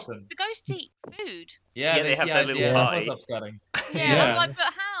skeleton? the ghosts eat food. Yeah, they have their little that pie. was upsetting. Yeah, Yeah. I'm like, but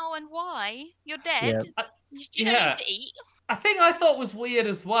how and why? You're dead. You don't Yeah. need to eat. A thing I thought was weird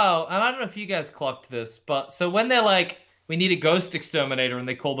as well, and I don't know if you guys clocked this, but so when they're like, we need a ghost exterminator, and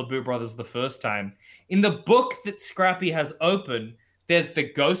they call the Boo Brothers the first time, in the book that Scrappy has open, there's the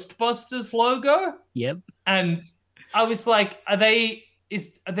Ghostbusters logo, Yep. and I was like,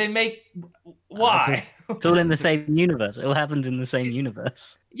 why? It's all in the same universe. It all happens in the same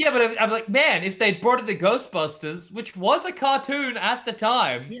universe. Yeah, but I'm like, man, if they'd brought it to Ghostbusters, which was a cartoon at the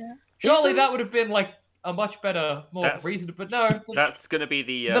time, Yeah. surely Isn't- that would have been like a much better, more That's- reason. But no, That's gonna be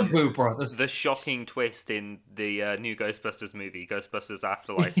the the Boo Brothers. the shocking twist in the new Ghostbusters movie, Ghostbusters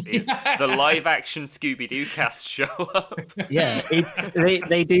Afterlife, is the live-action Scooby-Doo cast show up. Yeah,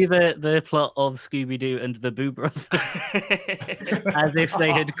 they do the plot of Scooby Doo and the Boo Brothers as if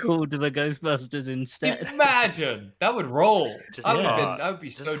they had called the Ghostbusters instead. Imagine that would roll. Just, I would have uh, been. I would be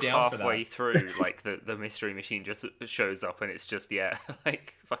Just so down for halfway that. through, like the mystery machine just shows up, and it's just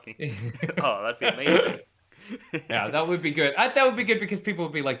like fucking. Oh, that'd be amazing. Yeah, that would be good. That would be good because people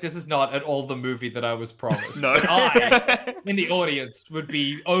would be like, "This is not at all the movie that I was promised." No. But I, in the audience, would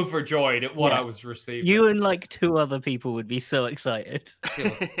be overjoyed at what Yeah. I was receiving. You and like 2 other people would be so excited.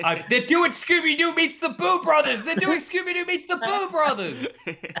 They're doing Scooby Doo meets the Boo Brothers. They're doing Scooby Doo meets the Boo Brothers.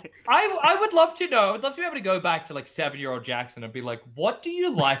 I would love to know. I'd love to be able to go back to like 7-year-old Jackson and be like, "What do you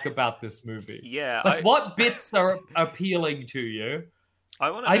like about this movie? Yeah, Like, what bits are appealing to you?" I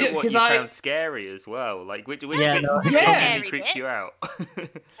want I to know do- what 'cause you I- found scary as well. Like, which Yeah, bits no. of the Yeah. film really creeped you Bits. out? There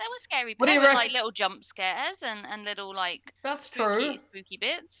were scary. What do There you were reckon? like little jump scares and little like That's true. spooky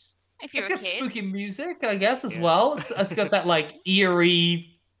bits. If you're It's a got kid. spooky music, I guess, as Yeah. well. It's got that like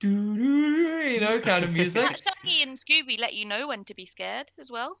eerie, kind of music. Shaggy and Scooby let you know when to be scared as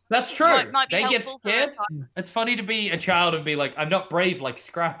well. That's true. Might be They get helpful for a scared. child. It's funny to be a child and be like, I'm not brave like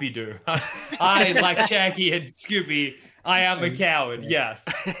Scrappy Doo. I like Shaggy and Scooby. I am a coward. Yes.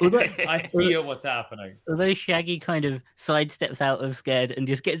 I fear what's happening. Although Shaggy kind of sidesteps out of scared and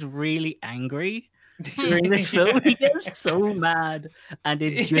just gets really angry during this film, he gets so mad and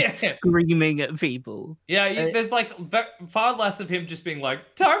is just Yeah. screaming at people. Yeah, there's like far less of him just being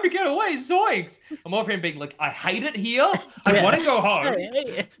like, time to get away, zoinks. And more of him being like, I hate it here. I Yeah. want to go home.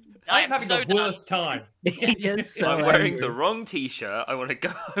 I I'm am having so the done. worst time. He gets so I'm wearing angry. the wrong T-shirt. I want to go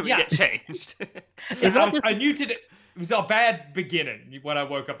home Yeah. and get changed. Is that just- I knew today. It was a bad beginning when I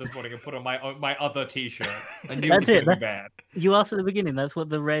woke up this morning and put on my other T-shirt. I knew That's it was it, going to be bad. You asked at the beginning, that's what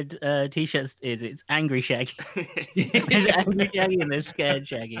the red t-shirt is. It's Angry Shaggy. There's Angry Shaggy and there's Scared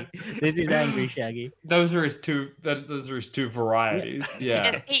Shaggy. This is Angry Shaggy. Those are his two varieties.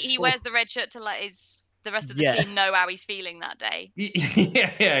 Yeah. He wears the red shirt to let the rest of the Yeah. team know how he's feeling that day.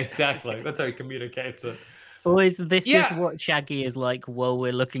 Yeah, exactly. That's how he communicates it. Or is this Yeah. just what Shaggy is like while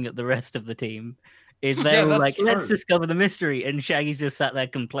we're looking at the rest of the team? Is Yeah, they're all that's like, let's true. discover the mystery, and Shaggy's just sat there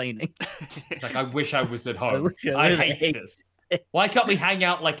complaining. It's like, I wish I was at home. wish I I was at hate home. this. Why can't we hang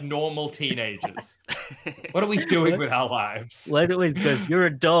out like normal teenagers? What are we doing with our lives? Why it always goes, you're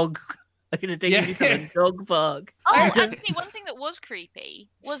a dog. I'm gonna take you to Yeah. a dog park. Oh, I- actually, one thing that was creepy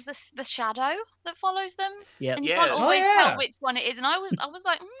was the shadow that follows them, Yeah. and you Yeah. can't Oh, always yeah. tell which one it is. And I was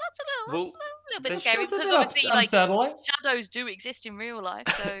like, that's a little bit the scary That's a because bit obviously, like, unsettling. shadows do exist in real life.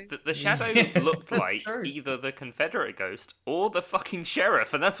 So The shadow Yeah, looked that's like true. either the Confederate ghost or the fucking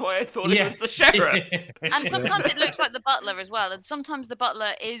sheriff, and that's why I thought it Yeah. was the sheriff. and sometimes it looks like the butler as well, and sometimes the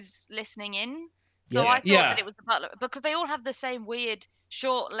butler is listening in. So Yeah. I thought Yeah. that it was the butler because they all have the same weird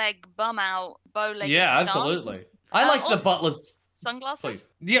short leg, bum out, bow leg. Yeah, absolutely. I like the butler's. Sunglasses.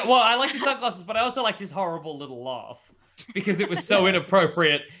 Please. Yeah, well, I like his sunglasses, but I also liked his horrible little laugh because it was so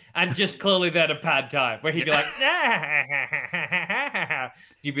inappropriate and just clearly they had a bad time. Where he'd be like,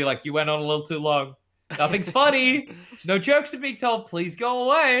 you'd be like, you went on a little too long. Nothing's funny. No jokes are being told. Please go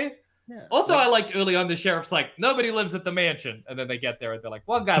away. Yeah. Also, I liked early on the sheriff's like, nobody lives at the mansion. And then they get there and they're like,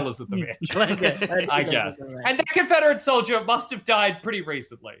 one guy lives at the mansion. I guess. And that Confederate soldier must have died pretty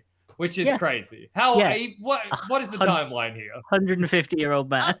recently, which is Yeah. crazy. How? Yeah. What is the timeline here? 150-year-old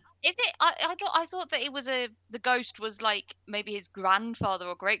man. Is it? I thought that it was the ghost was like maybe his grandfather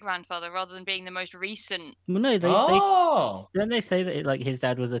or great grandfather rather than being the most recent. Well, no, Oh, don't they say that like his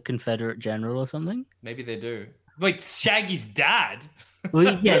dad was a Confederate general or something? maybe they do. Wait, Shaggy's dad?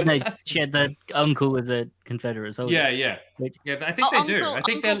 Well, yeah, no, That's the uncle was a Confederate soldier. Yeah. Which- Yeah, I think they do. I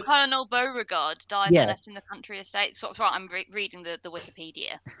think Uncle Colonel Beauregard died Yeah. and left in the country estate. So right, I'm reading the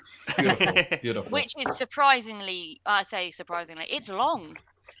Wikipedia, they're beautiful. which is surprisingly, I say surprisingly, it's long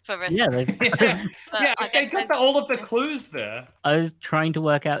for a. Yeah, Yeah, but yeah, I they guess got all of the clues there. I was trying to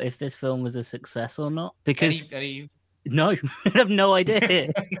work out if this film was a success or not because Any... no, I have no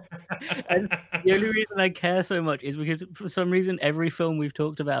idea. And the only reason I care so much is because for some reason every film we've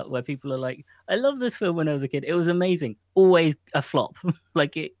talked about where people are like, I love this film when I was a kid. It was amazing. Always a flop.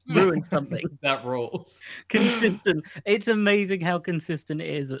 Like it ruined something. that rules. Consistent. It's amazing how consistent it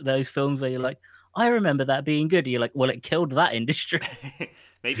is that those films where you're like, I remember that being good. You're like, well, it killed that industry.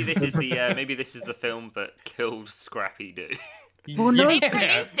 maybe this is the film that killed Scrappy Doo. Well, no, They Yeah,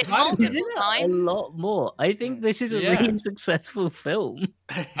 produced it kind of. Isn't multiple it a times. lot more? I think this is a Yeah. really successful film.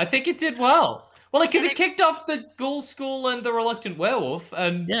 I think it did well. Well, because it kicked off the Ghoul School and the Reluctant Werewolf,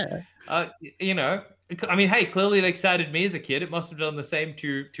 and Yeah. you know, I mean, hey, clearly it excited me as a kid. It must have done the same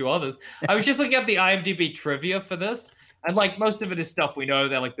to others. I was just looking up the IMDb trivia for this, and like most of it is stuff we know.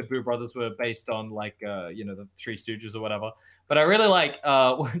 That like the Boo Brothers were based on like the Three Stooges or whatever. But I really like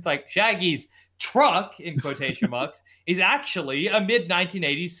it's like Shaggy's truck in quotation marks is actually a mid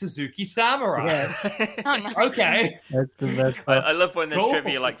 1980s Suzuki Samurai. Yeah. Oh, no. Okay. That's the best I, part. I love when there's Cool.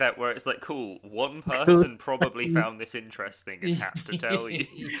 trivia like that where it's like, cool, one person probably found this interesting and had to tell you.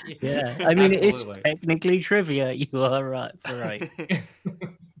 Yeah. I mean, Absolutely. it's technically trivia. You are right.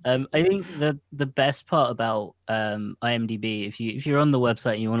 I think the best part about IMDb, if you're on the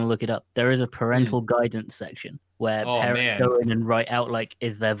website and you want to look it up, there is a parental guidance section where Oh, parents man. go in and write out like,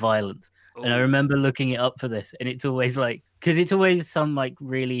 is there violence? And I Ooh. remember looking it up for this, and it's always like, because it's always some like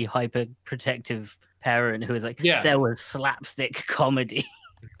really hyper protective parent who is like, Yeah. there was slapstick comedy,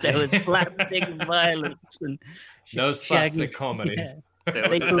 there was slapstick violence, and No slapstick Shaggy- comedy. yeah. There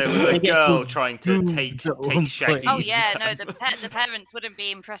was, They there was they a get girl called trying to boobs take at one Shaggy's Oh yeah, no, the parents wouldn't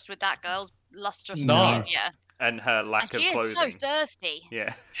be impressed with that girl's lustrous No. behavior. and her And lack of she is so clothing. thirsty.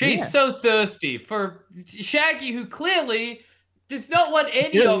 Yeah. She's Yeah. so thirsty for Shaggy, who clearly does not want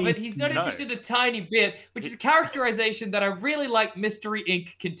any of it. He's not No. interested a tiny bit, which is a characterization that I really like Mystery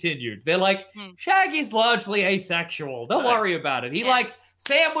Inc. continued. They're like, Shaggy's largely asexual. Don't No. worry about it. He Yeah. likes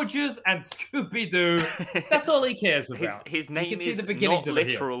sandwiches and Scooby-Doo. That's all he cares His, about. his You name can see is the beginnings not of it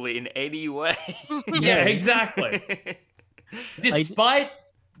here. literal in any way. Yeah, exactly. Despite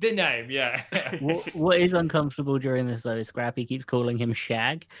the name, yeah. What is uncomfortable during this though is Scrappy keeps calling him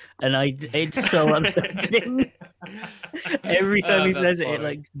Shag, and it's so upsetting. Every time he that's says it, it funny.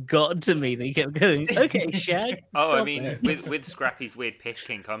 like got to me. They kept going, "Okay, Shag." Oh, I stop mean, it." with Scrappy's weird piss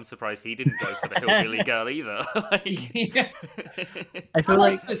kink, I'm surprised he didn't go for the hillbilly girl either. Like- Yeah. I feel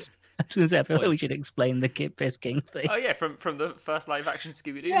like this. I was gonna say, I feel like we should explain the Kit Piss King thing. Oh yeah, from the first live action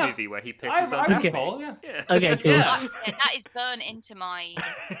Scooby Doo Yeah. movie where he I, pisses I on Daphne. recall, yeah. Yeah. Okay, cool. Yeah. That is burned into my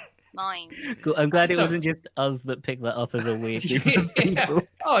mind. Cool. I'm glad it Just a- wasn't just us that picked that up as a weird group of Yeah. people.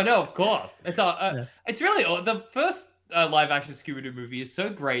 Oh no, of course. It's Yeah. it's really the first live action Scooby Doo movie is so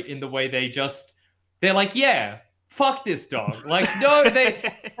great in the way they're like, yeah, fuck this dog. Like, no,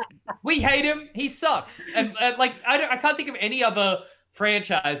 we hate him. He sucks. And like, I can't think of any other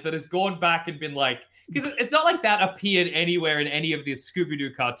franchise that has gone back and been like, because it's not like that appeared anywhere in any of these Scooby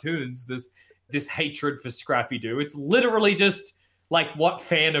Doo cartoons. This hatred for Scrappy Doo. It's literally just like what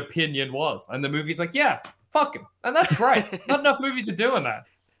fan opinion was, and the movie's like, yeah, fuck him, and that's great. Not enough movies are doing that.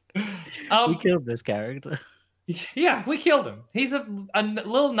 We killed this character. Yeah, we killed him. He's a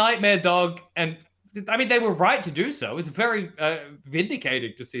little nightmare dog, and I mean they were right to do so. It's very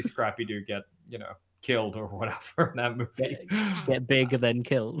vindicating to see Scrappy Doo get killed or whatever in that movie. Get big and then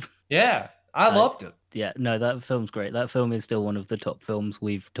killed. Yeah, I loved it. Yeah, no, that film's great. That film is still one of the top films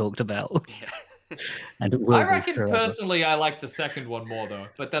we've talked about. And it will I be reckon forever. personally I like the second one more though,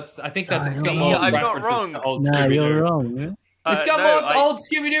 but it's got Yeah, more I'm not references wrong. to old No, Scooby-Doo. you're wrong. It's got no, more old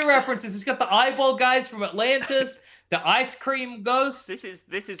Scooby-Doo references. It's got the eyeball guys from Atlantis, the ice cream ghost. This is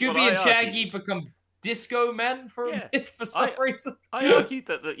what Scooby and I Shaggy argued. become disco men for a Yeah. bit for some reason. I argued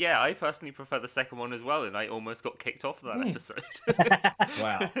that I personally prefer the second one as well, and I almost got kicked off of that episode.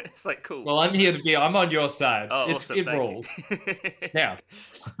 Wow. It's like cool. Well, I'm on your side. Oh, It awesome, thank rolls. you. Yeah.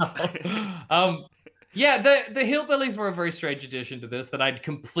 Yeah, the Hillbillies were a very strange addition to this that I'd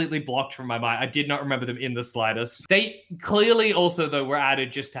completely blocked from my mind. I did not remember them in the slightest. They clearly also though were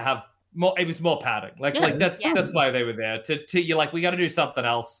added just to have more. It was more padding. Like that's why they were there. To you're like, we got to do something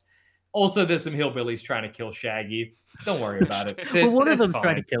else. Also, there's some hillbillies trying to kill Shaggy. Don't worry about it. Well, one of That's them's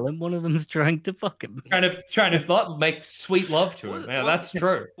trying to fine. kill him. One of them's trying to fuck him. Trying to make sweet love to him. Yeah, that's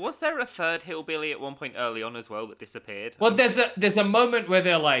true. Was there a third hillbilly at one point early on as well that disappeared? Well, there's a moment where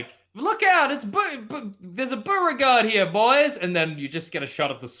they're like, "Look out! There's a Beauregard here, boys!" And then you just get a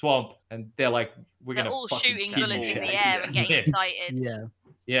shot of the swamp, and they're like, "We're They're gonna all fucking shooting kill bullets in Shaggy." the air and getting excited. Yeah.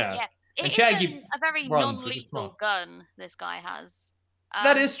 Yeah, Yeah. And It is Shaggy a very runs, which is non-lethal gun this guy has.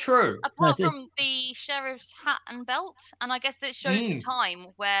 that is true. Apart That's it. from the sheriff's hat and belt, and I guess that shows the time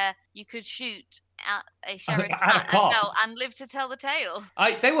where you could shoot at a sheriff's At a hat and cop. belt and live to tell the tale.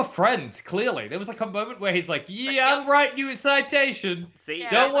 They were friends. Clearly, there was like a moment where he's like, "Yeah, I'm writing you a citation. See, Yeah.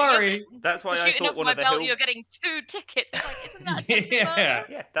 Don't worry." that's why For I shooting thought up one my of the belt, you're getting 2 tickets. It's like, isn't that just Yeah.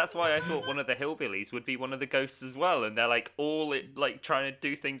 Yeah, that's why I thought one of the hillbillies would be one of the ghosts as well, and they're like all like trying to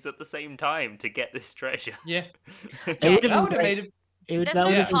do things at the same time to get this treasure. Yeah, It would that have would have been made great. it. There's That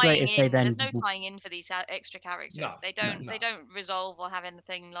would no have been great tying if they in. then. There's no tying in for these extra characters. No, They don't. no. They don't resolve or have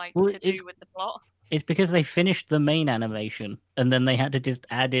anything like Well, to do it's- with the plot. It's because they finished the main animation and then they had to just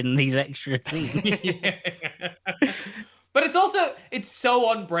add in these extra scenes. Yeah. But it's so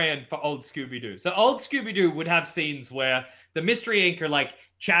on brand for old Scooby-Doo. So old Scooby-Doo would have scenes where the Mystery Inc. are like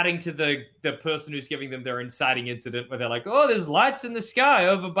chatting to the person who's giving them their inciting incident where they're like, "Oh, there's lights in the sky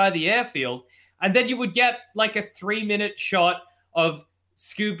over by the airfield." And then you would get like a 3-minute shot of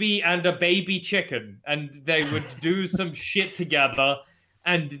Scooby and a baby chicken, and they would do some shit together,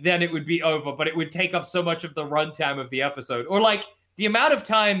 and then it would be over. But it would take up so much of the runtime of the episode. Or like the amount of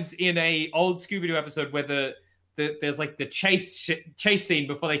times in a old Scooby-Doo episode where there's like the chase scene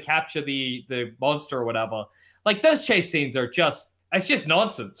before they capture the monster or whatever. Like those chase scenes are it's just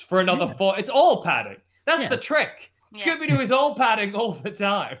nonsense for another 4. It's all padding. That's Yeah. the trick. Yeah. Scooby-Doo is all padding all the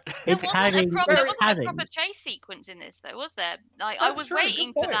time. It's There wasn't padding. a proper, It's there wasn't a padding. proper chase sequence in this, though, was there? Like I That's was true, good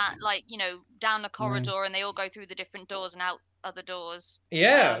waiting for point. that, like down the corridor, and they all go through the different doors and out other doors.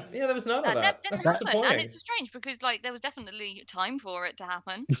 Yeah, there was none of That that. didn't That's happen, and disappointing. it's strange because like there was definitely time for it to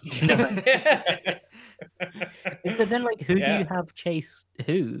happen. But then, like, who do Yeah. you have chase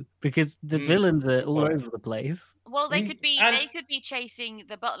who? Because the Mm, villains are all point. over the place. Well, they Mm, could be and- they could be chasing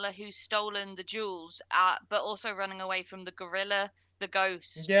the butler who's stolen the jewels, but also running away from the gorilla, the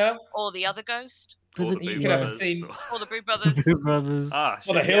ghost, Yeah. or the other ghost, But Or the- the Boo You could have a Brothers. scene- or the Boo The Brothers. Boo Brothers. Ah,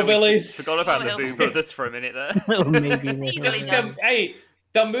 Or the shit, yeah, we Hillbillies. forgot about Or the the Boo Hillbillies. Brothers for a minute there. Or maybe the Easily Just done. hey,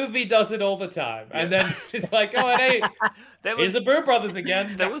 the movie does it all the time, and then it's like, oh, hey, There here's was the Boo Brothers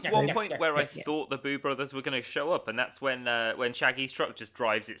again. there was one point where I yeah. thought the Boo Brothers were going to show up, and that's when Shaggy's truck just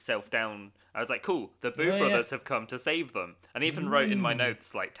drives itself down. I was like, cool, the Boo Oh, yeah. Brothers have come to save them. And I even wrote in my Mm.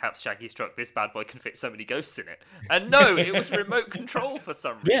 notes, like, taps Shaggy's truck, this bad boy can fit so many ghosts in it. And no, it was remote control for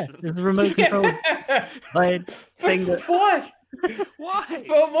some Yeah, reason. there's a remote control by a For thing that what? Why?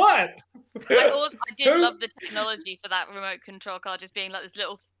 For what? I did Who- love the technology for that remote control car just being like this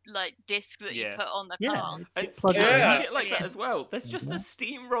little like disc that Yeah. you put on the yeah, car. It's plug it in. Yeah. shit like that Yeah. as well. There's just Yeah. a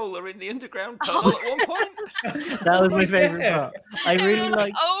steamroller in the underground Oh. tunnel at one point. That was my favorite Yeah. part. I And we really were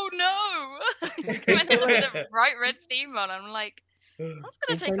like. oh no! It's going in like the bright red steamroller. I'm like, that's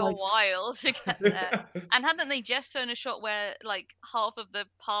gonna It's take so, a like- while to get there. And hadn't they just shown a shot where like half of the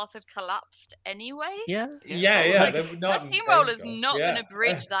path had collapsed anyway? Yeah, Yeah, Like, they were not. That in steamroller's danger. not Yeah. gonna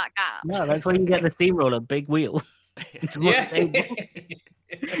bridge that gap. no, that's why you get the steamroller, big wheel. It's more Yeah. stable,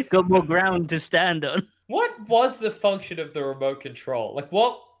 got more ground to stand on. What was the function of the remote control? Like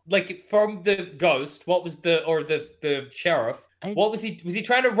what? Like from the ghost, what was the sheriff? I- What was he? Was he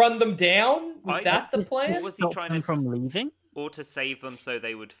trying to run them down? Was I- that the Just- plan? just Was he stop trying them to from leaving? Or to save them so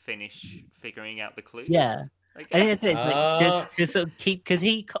they would finish figuring out the clues. Yeah. I I guess. think it's like Ah. to sort of keep because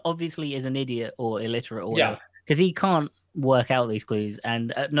he obviously is an idiot or illiterate or Yeah. whatever because he can't work out these clues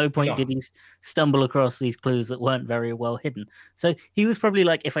and at no point No. did he stumble across these clues that weren't very well hidden. So he was probably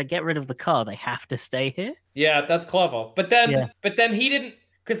like, if I get rid of the car, they have to stay here. Yeah, that's clever. But then he didn't,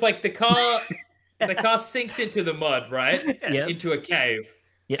 because like the car sinks into the mud, right? Yeah, Into a cave,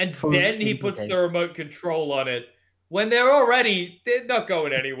 yeah. and falls then he into puts cave. the remote control on it. When they're not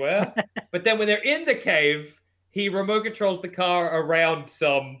going anywhere. But then when they're in the cave, he remote controls the car around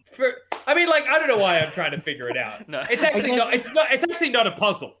some. I mean, like I don't know why I'm trying to figure it out. No. It's actually not. It's not. It's actually not a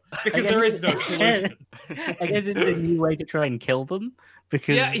puzzle because there is no solution. I guess it's a new way to try and kill them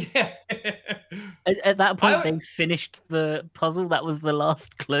because Yeah. at that point I- they finished the puzzle. That was the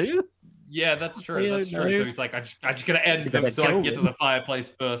last clue. Yeah, that's I true. don't That's true. So know. he's like, I'm just gonna end You them gotta so I can kill get to them. the fireplace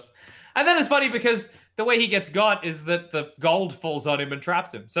first. And then it's funny because the way he gets got is that the gold falls on him and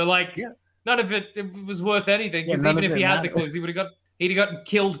traps him. So like, Yeah. none of it was worth anything Yeah, because none even of if it he had the mattered. clues, he'd have gotten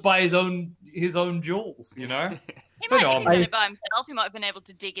killed by his own jewels. You know, He might have Phenomenal. done it by himself. He might have been able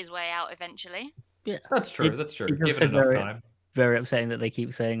to dig his way out eventually. that's true. It- That's true. it's Given also enough very- time. Very upsetting that they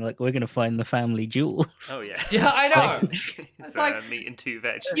keep saying like we're gonna find the family jewel. Oh yeah. Yeah, I know. It's like- meat and two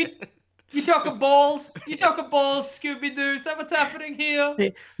veg. You talking balls? You talking balls, Scooby Doo? Is that what's happening here?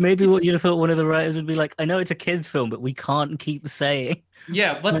 Maybe what you'd have thought one of the writers would be like, I know it's a kids' film, but we can't keep saying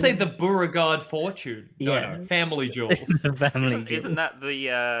Yeah, let's say the Beauregard fortune. Yeah. No, family jewels. it's the family Isn't, jewel. isn't that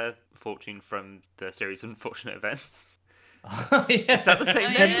the fortune from the series Unfortunate Events? Is that the same Oh,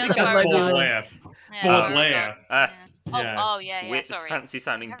 name? yeah, I think that's that's right. Baudelaire. Yeah, Baudelaire. Ah, Oh, yeah, Yeah. sorry. fancy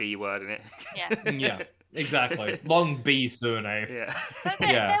sounding B word in it. Yeah. Yeah, exactly. Long B surname. Yeah. But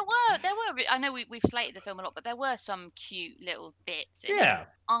Yeah. there were. I know we've slated the film a lot, but there were some cute little bits. In it. Yeah.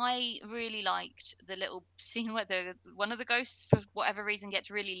 I really liked the little scene where one of the ghosts, for whatever reason, gets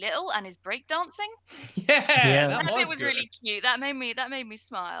really little and is breakdancing. Yeah, Yeah. that That bit was was good. really cute. That made me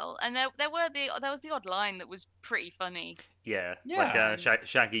smile. And there was the odd line that was pretty funny. Yeah. Yeah. Like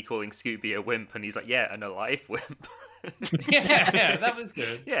Shaggy calling Scooby a wimp, and he's like, yeah, an alive wimp. Yeah, that was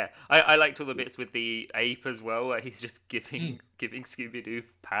good. Yeah, I liked all the bits with the ape as well, where he's just giving Scooby Doo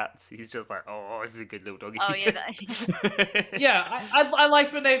pats. He's just like, oh, he's a good little doggy. Oh yeah, that, Yeah, I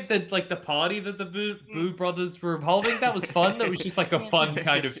liked when the party that the Boo Brothers were holding. That was fun. That was just like a fun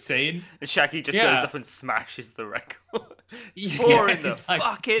kind of scene. And Shaggy just Yeah. goes up and smashes the record. Yeah, 4 in the he's like,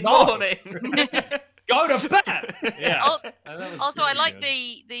 fucking "No." morning. Go to bed. Yeah. Also, That was also, I pretty like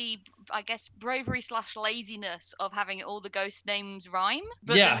good. the I guess bravery / laziness of having all the ghost names rhyme,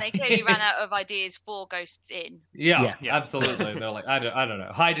 but Yeah. then they clearly ran out of ideas for ghosts in. Yeah, Yeah. absolutely. They're like, I don't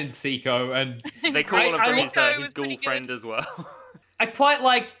know, hide and seeko, and They call him I his Nico was his pretty girlfriend as well. I quite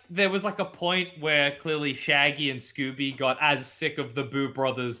like there was like a point where clearly Shaggy and Scooby got as sick of the Boo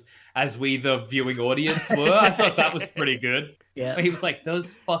Brothers as we, the viewing audience, were. I thought that was pretty good. Yeah. He was like,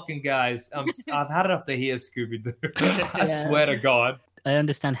 "Those fucking guys, I've had enough to hear Scooby Doo. I Yeah. swear to God." I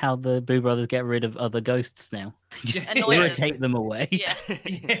understand how the Boo Brothers get rid of other ghosts now. They just Annoy them. irritate them away. Yeah.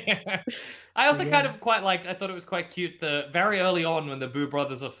 Yeah. I also kind of quite liked. I thought it was quite cute. The very early on when the Boo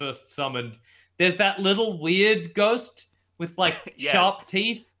Brothers are first summoned, there's that little weird ghost with like Yeah. sharp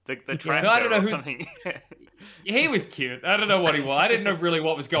teeth. The I tractor don't know or who- something. He was cute. I don't know what he was. I didn't know really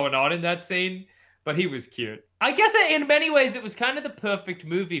what was going on in that scene, but he was cute. I guess in many ways it was kind of the perfect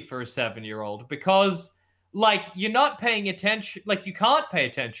movie for a 7-year-old because, like, you're not paying attention. Like, you can't pay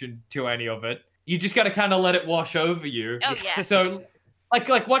attention to any of it. You just got to kind of let it wash over you. Oh yeah. So,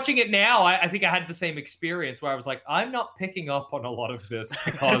 like watching it now, I think I had the same experience where I was like, I'm not picking up on a lot of this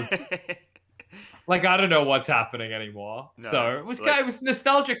because. Like, I don't know what's happening anymore. No, So it was like- it was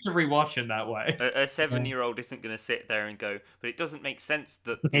nostalgic to rewatch in that way. A 7-year-old isn't going to sit there and go, but it doesn't make sense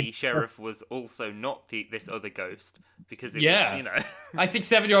that the sheriff was also not this other ghost because it Yeah. was, you know. I think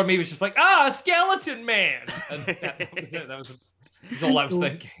 7-year-old me was just like, a skeleton man. And that was it. That was all I was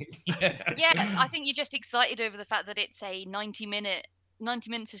thinking. Yeah. Yeah, I think you're just excited over the fact that it's a 90 minutes of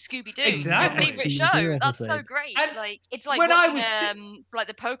Scooby Doo. Exactly. Your favorite Scooby-Doo show. That's so episode. great. And Like it's like when I watching, was si- like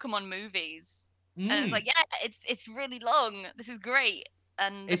the Pokemon movies, and it's Mm. like, yeah, it's really long. This is great.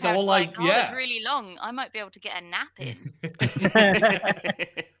 And the It's parents all are like- oh, yeah. it's really long. I might be able to get a nap in.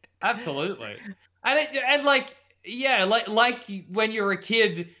 Absolutely. And like, yeah, like when you're a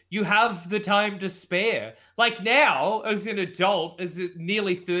kid, you have the time to spare. Like now, as an adult, as a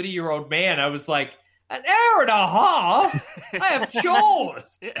nearly 30-year-old man, I was like, an hour and a half? I have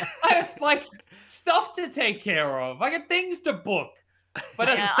chores. I have like stuff to take care of. I got things to book. But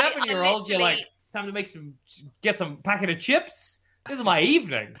as Yeah, a I 7-year-old, you're like, literally- time to get some packet of chips. This is my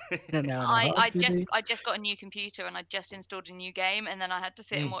evening. I just got a new computer and I just installed a new game, and then I had to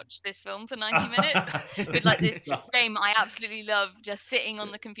sit and Mm. watch this film for 90 minutes with like this game I absolutely love, just sitting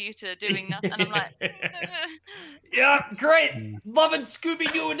on the computer doing nothing. And I'm like, yeah, great. Mm. Loving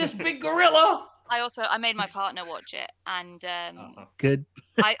Scooby Doo and this big gorilla. I made my partner watch it, and Good.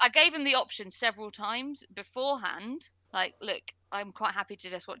 I gave him the option several times beforehand. Like, look, I'm quite happy to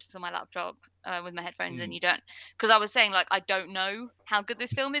just watch this on my laptop with my headphones, and you don't, because I was saying like I don't know how good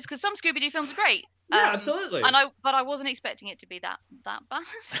this film is, because some Scooby Doo films are great. Yeah, absolutely. But I wasn't expecting it to be that bad.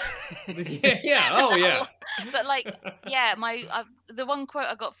 yeah. Oh, yeah. But like, yeah, the one quote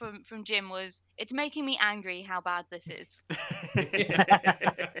I got from Jim was, "It's making me angry how bad this is."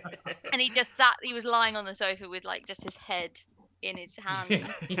 And he was lying on the sofa with like just his head in his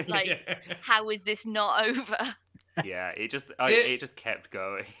hands, like, how is this not over? Yeah, it just kept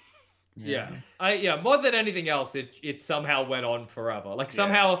going. Yeah. More than anything else, it somehow went on forever. Like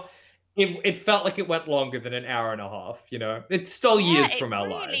somehow it felt like it went longer than an hour and a half, you know? It stole years from our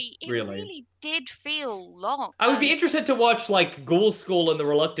lives, It really. really did feel long. I would be interested to watch like Ghoul School and The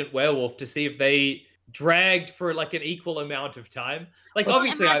Reluctant Werewolf to see if they dragged for like an equal amount of time. Like Well,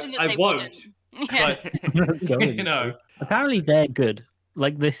 obviously imagine that I they won't, wouldn't. Yeah. but you know. Apparently they're good.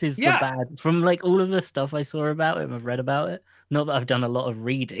 Like this is Yeah. the bad from like all of the stuff I saw about it and I've read about it. Not that I've done a lot of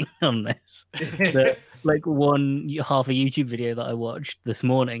reading on this. But, like half a YouTube video that I watched this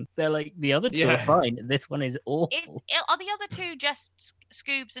morning. They're like the other two are Yeah. fine. This one is awful. Are the other two just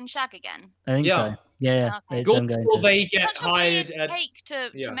Scoobs and Shag again? I think Yeah. so. Yeah. Okay. Ghoul I'm going School, to. they get That's a weird hired at take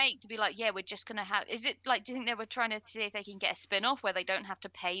to yeah. make, to be like, yeah, we're just gonna have. Is it like? Do you think they were trying to see if they can get a spin-off where they don't have to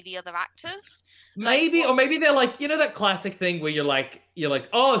pay the other actors? maybe, what- or maybe they're like, you know, that classic thing where you're like,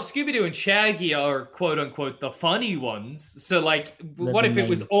 oh, Scooby-Doo and Shaggy are quote unquote the funny ones. So like, what if it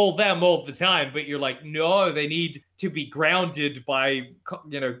was main. all them all the time? But you're like, no, they need to be grounded by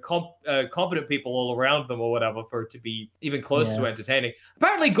competent people all around them or whatever for it to be even close to Yeah. entertaining.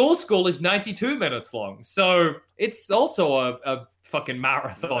 Apparently, Ghoul School is 92 minutes long, so it's also a fucking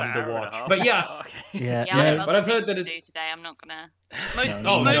marathon Hour to and a watch. half. But yeah. Okay. Yeah. Yeah, no, I have but I've other heard things that to it- do today. I'm not gonna.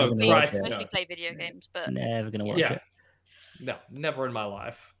 No, no, mostly, Christ, mostly no. play video games, but never gonna watch Yeah. it. No, never in my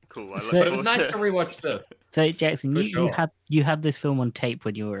life. Cool. I So- look But it was forward nice to rewatch this. So Jackson, For you sure. had this film on tape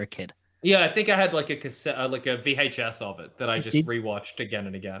when you were a kid. Yeah, I think I had like a cassette, like a VHS of it that I just Did- rewatched again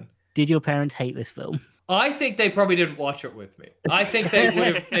and again. Did your parents hate this film? I think they probably didn't watch it with me. I think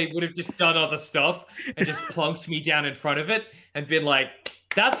they would have just done other stuff and just plunked me down in front of it and been like,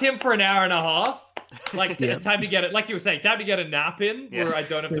 "That's him for an hour and a half." Like Yeah. time to get it, like you were saying, time to get a nap in Yeah. where I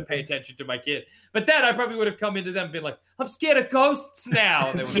don't have to pay attention to my kid. But then I probably would have come into them and been like, "I'm scared of ghosts now."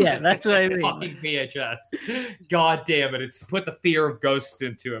 And they would have Yeah, that's what I mean. fucking VHS. God damn it! It's put the fear of ghosts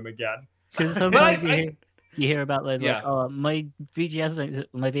into him again. Because But sometimes I- you hear about those Yeah. like, oh, my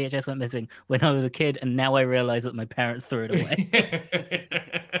VHS went missing when I was a kid, and now I realize that my parents threw it away.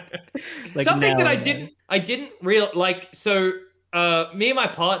 Like, Something now that I know. I didn't real like. So me and my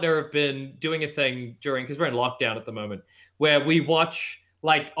partner have been doing a thing because we're in lockdown at the moment, where we watch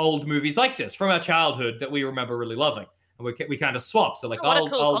like old movies like this from our childhood that we remember really loving, and we kind of swap. So like Oh, what a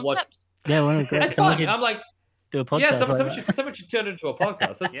cool I'll watch. concept. Yeah, well, It's fun. I'm like, do a podcast. yeah, like someone should turn it into a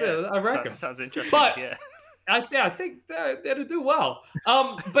podcast. That's I reckon. Sounds interesting. But- yeah. I think it'll do well.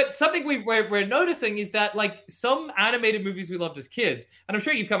 But something we're noticing is that like some animated movies we loved as kids, and I'm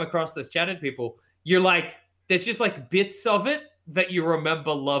sure you've come across this, chatted people. You're like, there's just like bits of it that you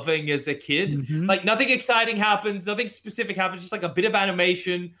remember loving as a kid. Mhm. Like nothing exciting happens, nothing specific happens, just like a bit of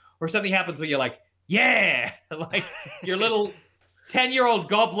animation or something happens where you're like, yeah, like your little 10-year-old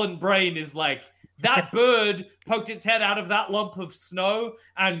goblin brain is like, that bird poked its head out of that lump of snow,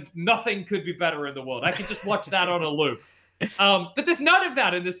 and nothing could be better in the world. I could just watch that on a loop. But there's none of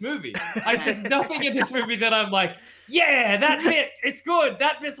that in this movie. There's nothing in this movie that I'm like, yeah, that bit, it's good.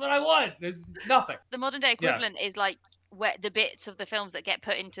 That bit's what I want. There's nothing. The modern day equivalent is like where the bits of the films that get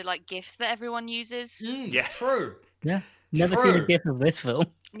put into like GIFs that everyone uses. Yeah. True. Never seen a True. GIF of this film.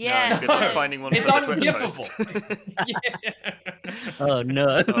 Yeah. No, good luck finding one. It's for the Twitter post. ungiffable. Yeah. Oh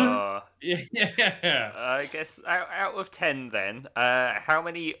no. Yeah. I guess out of 10 then, how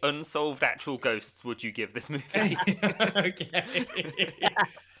many unsolved actual ghosts would you give this movie? Okay.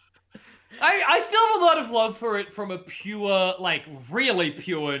 I still have a lot of love for it from a pure, like really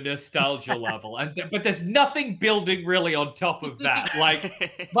pure nostalgia level, but there's nothing building really on top of that.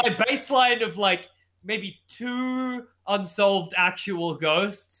 Like my baseline of like maybe 2 unsolved actual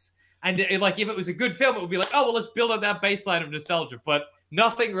ghosts, and like if it was a good film, it would be like, oh well, let's build on that baseline of nostalgia, but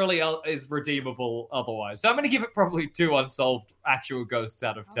nothing really is redeemable otherwise. So I'm going to give it probably 2 unsolved actual ghosts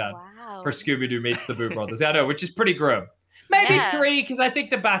out of 10 Wow. for Scooby-Doo Meets the Boo Brothers. I know, which is pretty grim. Maybe Yeah. 3 because I think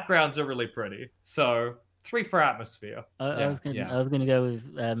the backgrounds are really pretty. So 3 for atmosphere. I was gonna go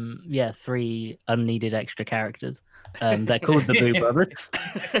with 3 unneeded extra characters. They're called the Boo Brothers.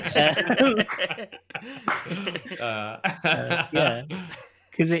 Yeah.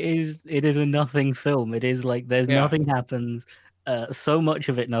 Because it is a nothing film. It is like there's Yeah. nothing happens. So much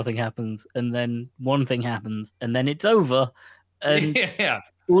of it nothing happens, and then one thing happens, and then it's over. And yeah.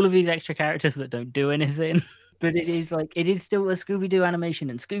 all of these extra characters that don't do anything. But it is still a Scooby-Doo animation,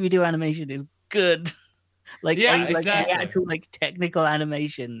 and Scooby-Doo animation is good. Like, Yeah, the exactly. actual like technical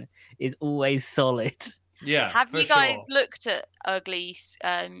animation is always solid. Yeah. Have for you guys sure. looked at ugly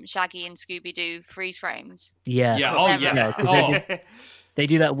Shaggy and Scooby Doo freeze frames? Yeah. Yeah. Oh, Yeah, yes. 'cause Oh, They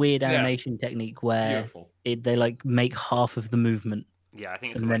do that weird Yeah. animation technique where beautiful. they like make half of the movement. Yeah, I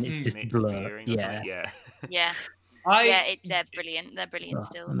think it's And like then it's just snake blur. spearing or something. Yeah. Yeah, they're brilliant. They're brilliant Oh,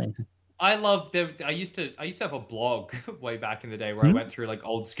 stills. amazing. I love the. I used to have a blog way back in the day where I went through like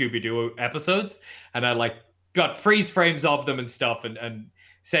old Scooby-Doo episodes, and I like got freeze frames of them and stuff, and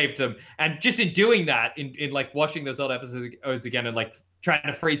saved them. And just in doing that, in like watching those old episodes again, and like trying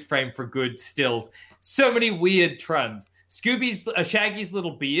to freeze frame for good stills, so many weird trends. Shaggy's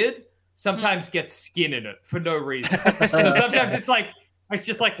little beard sometimes gets skin in it for no reason. So sometimes it's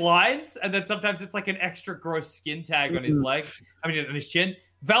just like lines, and then sometimes it's like an extra gross skin tag on his leg. I mean, on his chin.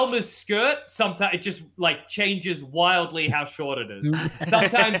 Velma's skirt, sometimes it just like changes wildly how short it is.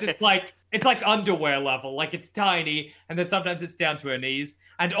 Sometimes it's like underwear level, like it's tiny, and then sometimes it's down to her knees.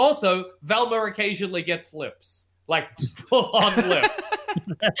 And also, Velma occasionally gets lips, like full-on lips.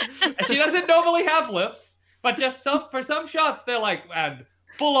 And she doesn't normally have lips, but just for some shots, they're like and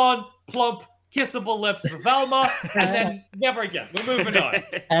full-on plump, kissable lips for Velma, and then never again. We're moving on.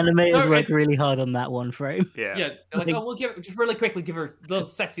 Animators No, work it's- really hard on that one frame. Yeah. Yeah, they're like, oh, we'll just really quickly give her the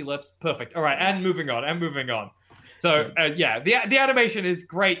sexy lips. Perfect. All right, and moving on. So the animation is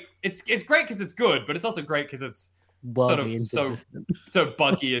great. It's great because it's good, but it's also great because it's Wildly so inconsistent. so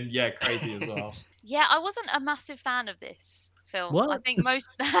buggy and crazy as well. Yeah, I wasn't a massive fan of this film. I What? think most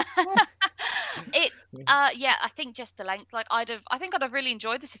I think just the length. Like I think I'd have really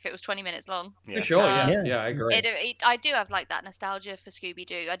enjoyed this if it was 20 minutes long. Yeah. For sure, Yeah. I agree. I do have like that nostalgia for Scooby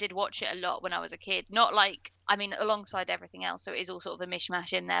Doo. I did watch it a lot when I was a kid. Not like, I mean, alongside everything else. So it is all sort of a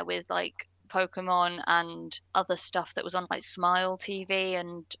mishmash in there with like Pokemon and other stuff that was on like Smile TV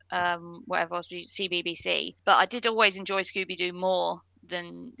and whatever else, CBBC. But I did always enjoy Scooby Doo more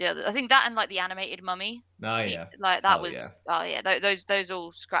than the other. I think that and like the animated Mummy. Oh See, yeah. like that Oh, was those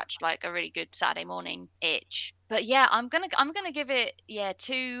all scratched like a really good Saturday morning itch. But yeah, I'm gonna give it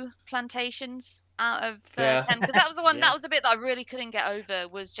 2 plantations out of 10 because that was the one Yeah. that was the bit that I really couldn't get over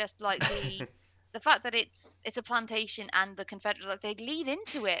was just like the fact that it's a plantation and the Confederates, like they lead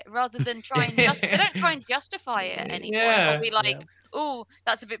into it rather than try and they don't try and justify it anymore. Yeah. Or be like, oh,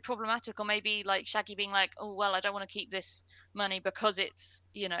 that's a bit problematic, or maybe like Shaggy being like, oh well, I don't want to keep this money because it's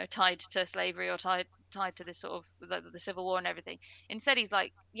tied to slavery or tied tied to this sort of the Civil War and everything. Instead, he's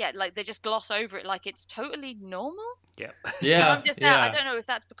like, yeah, like they just gloss over it like it's totally normal. Yeah. Yeah, I'm just, I don't know if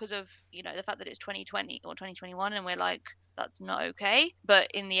that's because of the fact that it's 2020 or 2021, and we're like, that's not okay. But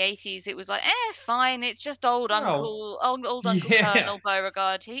in the 80s, it was like, it's fine. It's just old Uncle Colonel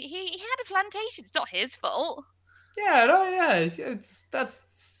Beauregard. He had a plantation. It's not his fault. Yeah, no, yeah, that's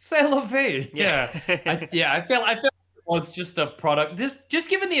c'est la vie. Yeah, I feel like it was just a product. Just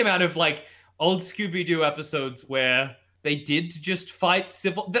given the amount of like old Scooby-Doo episodes where they did just fight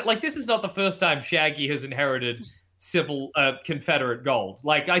civil. Like this is not the first time Shaggy has inherited civil Confederate gold.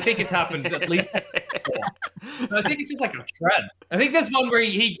 Like I think it's happened at least before. So I think it's just like a trend. I think there's one where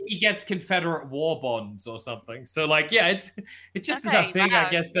he gets Confederate war bonds or something. So like yeah, it just is a thing I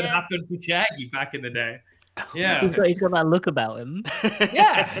guess that happened to Shaggy back in the day. Yeah, he's got that look about him.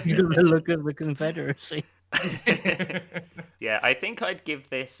 Yeah, He's got the look of the Confederacy. Yeah, I think I'd give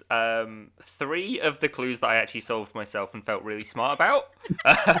this 3 of the clues that I actually solved myself and felt really smart about.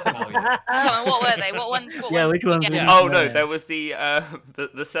 Come on, what were they? What ones? Which ones? Yeah. Oh no, there was the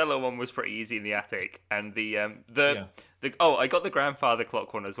cellar one was pretty easy in the attic, and I got the grandfather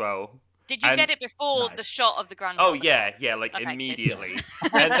clock one as well. Did you get it before the shot of the grandfather? Oh yeah, like okay, immediately.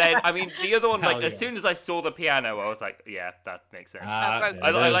 And then I mean the other one, like as soon as I saw the piano, I was like, yeah, that makes sense.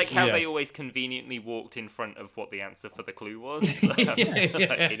 I like how they always conveniently walked in front of what the answer for the clue was like,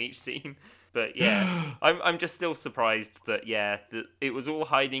 in each scene. But yeah, I'm just still surprised that it was all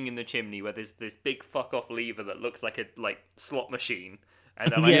hiding in the chimney where there's this big fuck off lever that looks like a slot machine,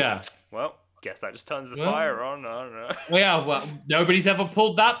 and I'm like, well, guess that just turns the fire on. I don't know. Well, nobody's ever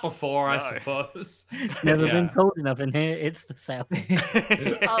pulled that before, I suppose. Never been cold enough in here. It's the South.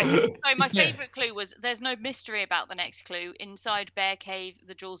 So my favourite clue was there's no mystery about the next clue. Inside Bear Cave,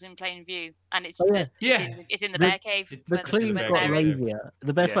 the jewel's in plain view, and it's it's in the Bear Cave. The clue's got lazier.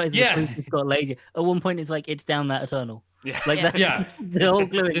 The best part is the clue's got lazier. At one point, it's like it's down that tunnel. Yeah. The whole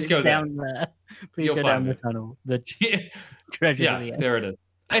clue is go down there. Please go down the tunnel. The treasure's at the end. There it is.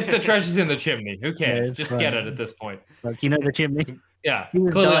 The treasure's in the chimney. Who cares? Just get it at this point. Like, the chimney. Yeah.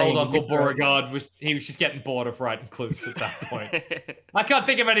 Clearly old Uncle Beauregard was just getting bored of writing clues at that point. I can't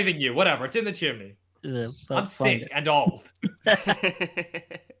think of anything new. Whatever. It's in the chimney. I'm sick and old.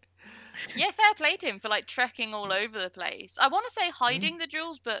 Yeah, fair play to him for like trekking all over the place. I want to say hiding the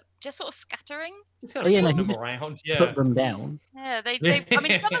jewels, but just sort of scattering. Just put them around. Yeah. Put them down. Yeah, they I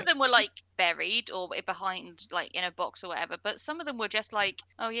mean, some of them were like buried or behind, like in a box or whatever. But some of them were just like,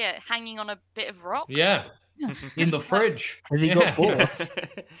 hanging on a bit of rock. Yeah. In the fridge. Has he got bored?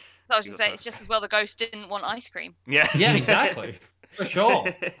 I was just saying, it's just as well the ghost didn't want ice cream. Yeah. Yeah, exactly. For sure.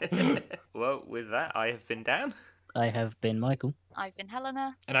 Well, with that, I have been Dan. I have been Michael. I've been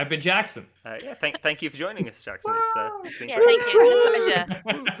Helena. And I've been Jackson. Thank you for joining us, Jackson. It's been great.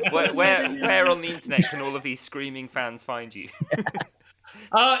 Thank you. Where on the internet can all of these screaming fans find you?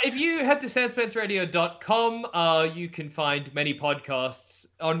 If you head to SansPantsRadio.com, you can find many podcasts,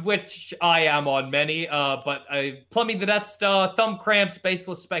 on which I am on many, but Plumbing the Death Star, Thumb Cramp,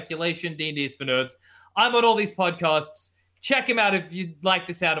 Spaceless Speculation, D&D's for Nerds. I'm on all these podcasts. Check him out if you like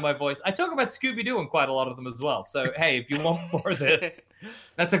the sound of my voice. I talk about Scooby-Doo in quite a lot of them as well. So, hey, if you want more of this,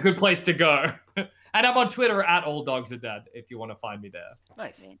 that's a good place to go. And I'm on Twitter at AllDogsAreDead if you want to find me there.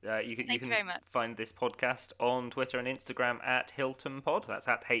 Nice. You can very much. find this podcast on Twitter and Instagram at HiltonPod. That's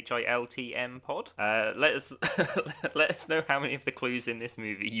at HILTM Pod. Let us know how many of the clues in this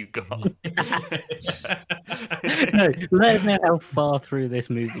movie you got. No, let us know how far through this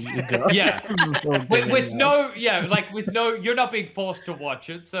movie you got. Yeah. with no, you're not being forced to watch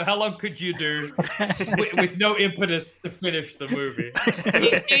it. So how long could you do with no impetus to finish the movie?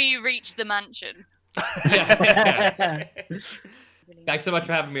 Do you reach the mansion? Yeah. Thanks so much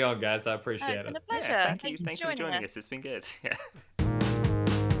for having me on, guys. I appreciate it. It's been a pleasure. Yeah, thank you for joining us. It's been good. Yeah.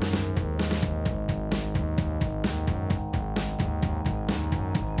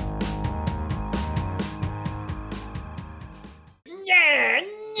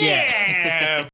 Yeah.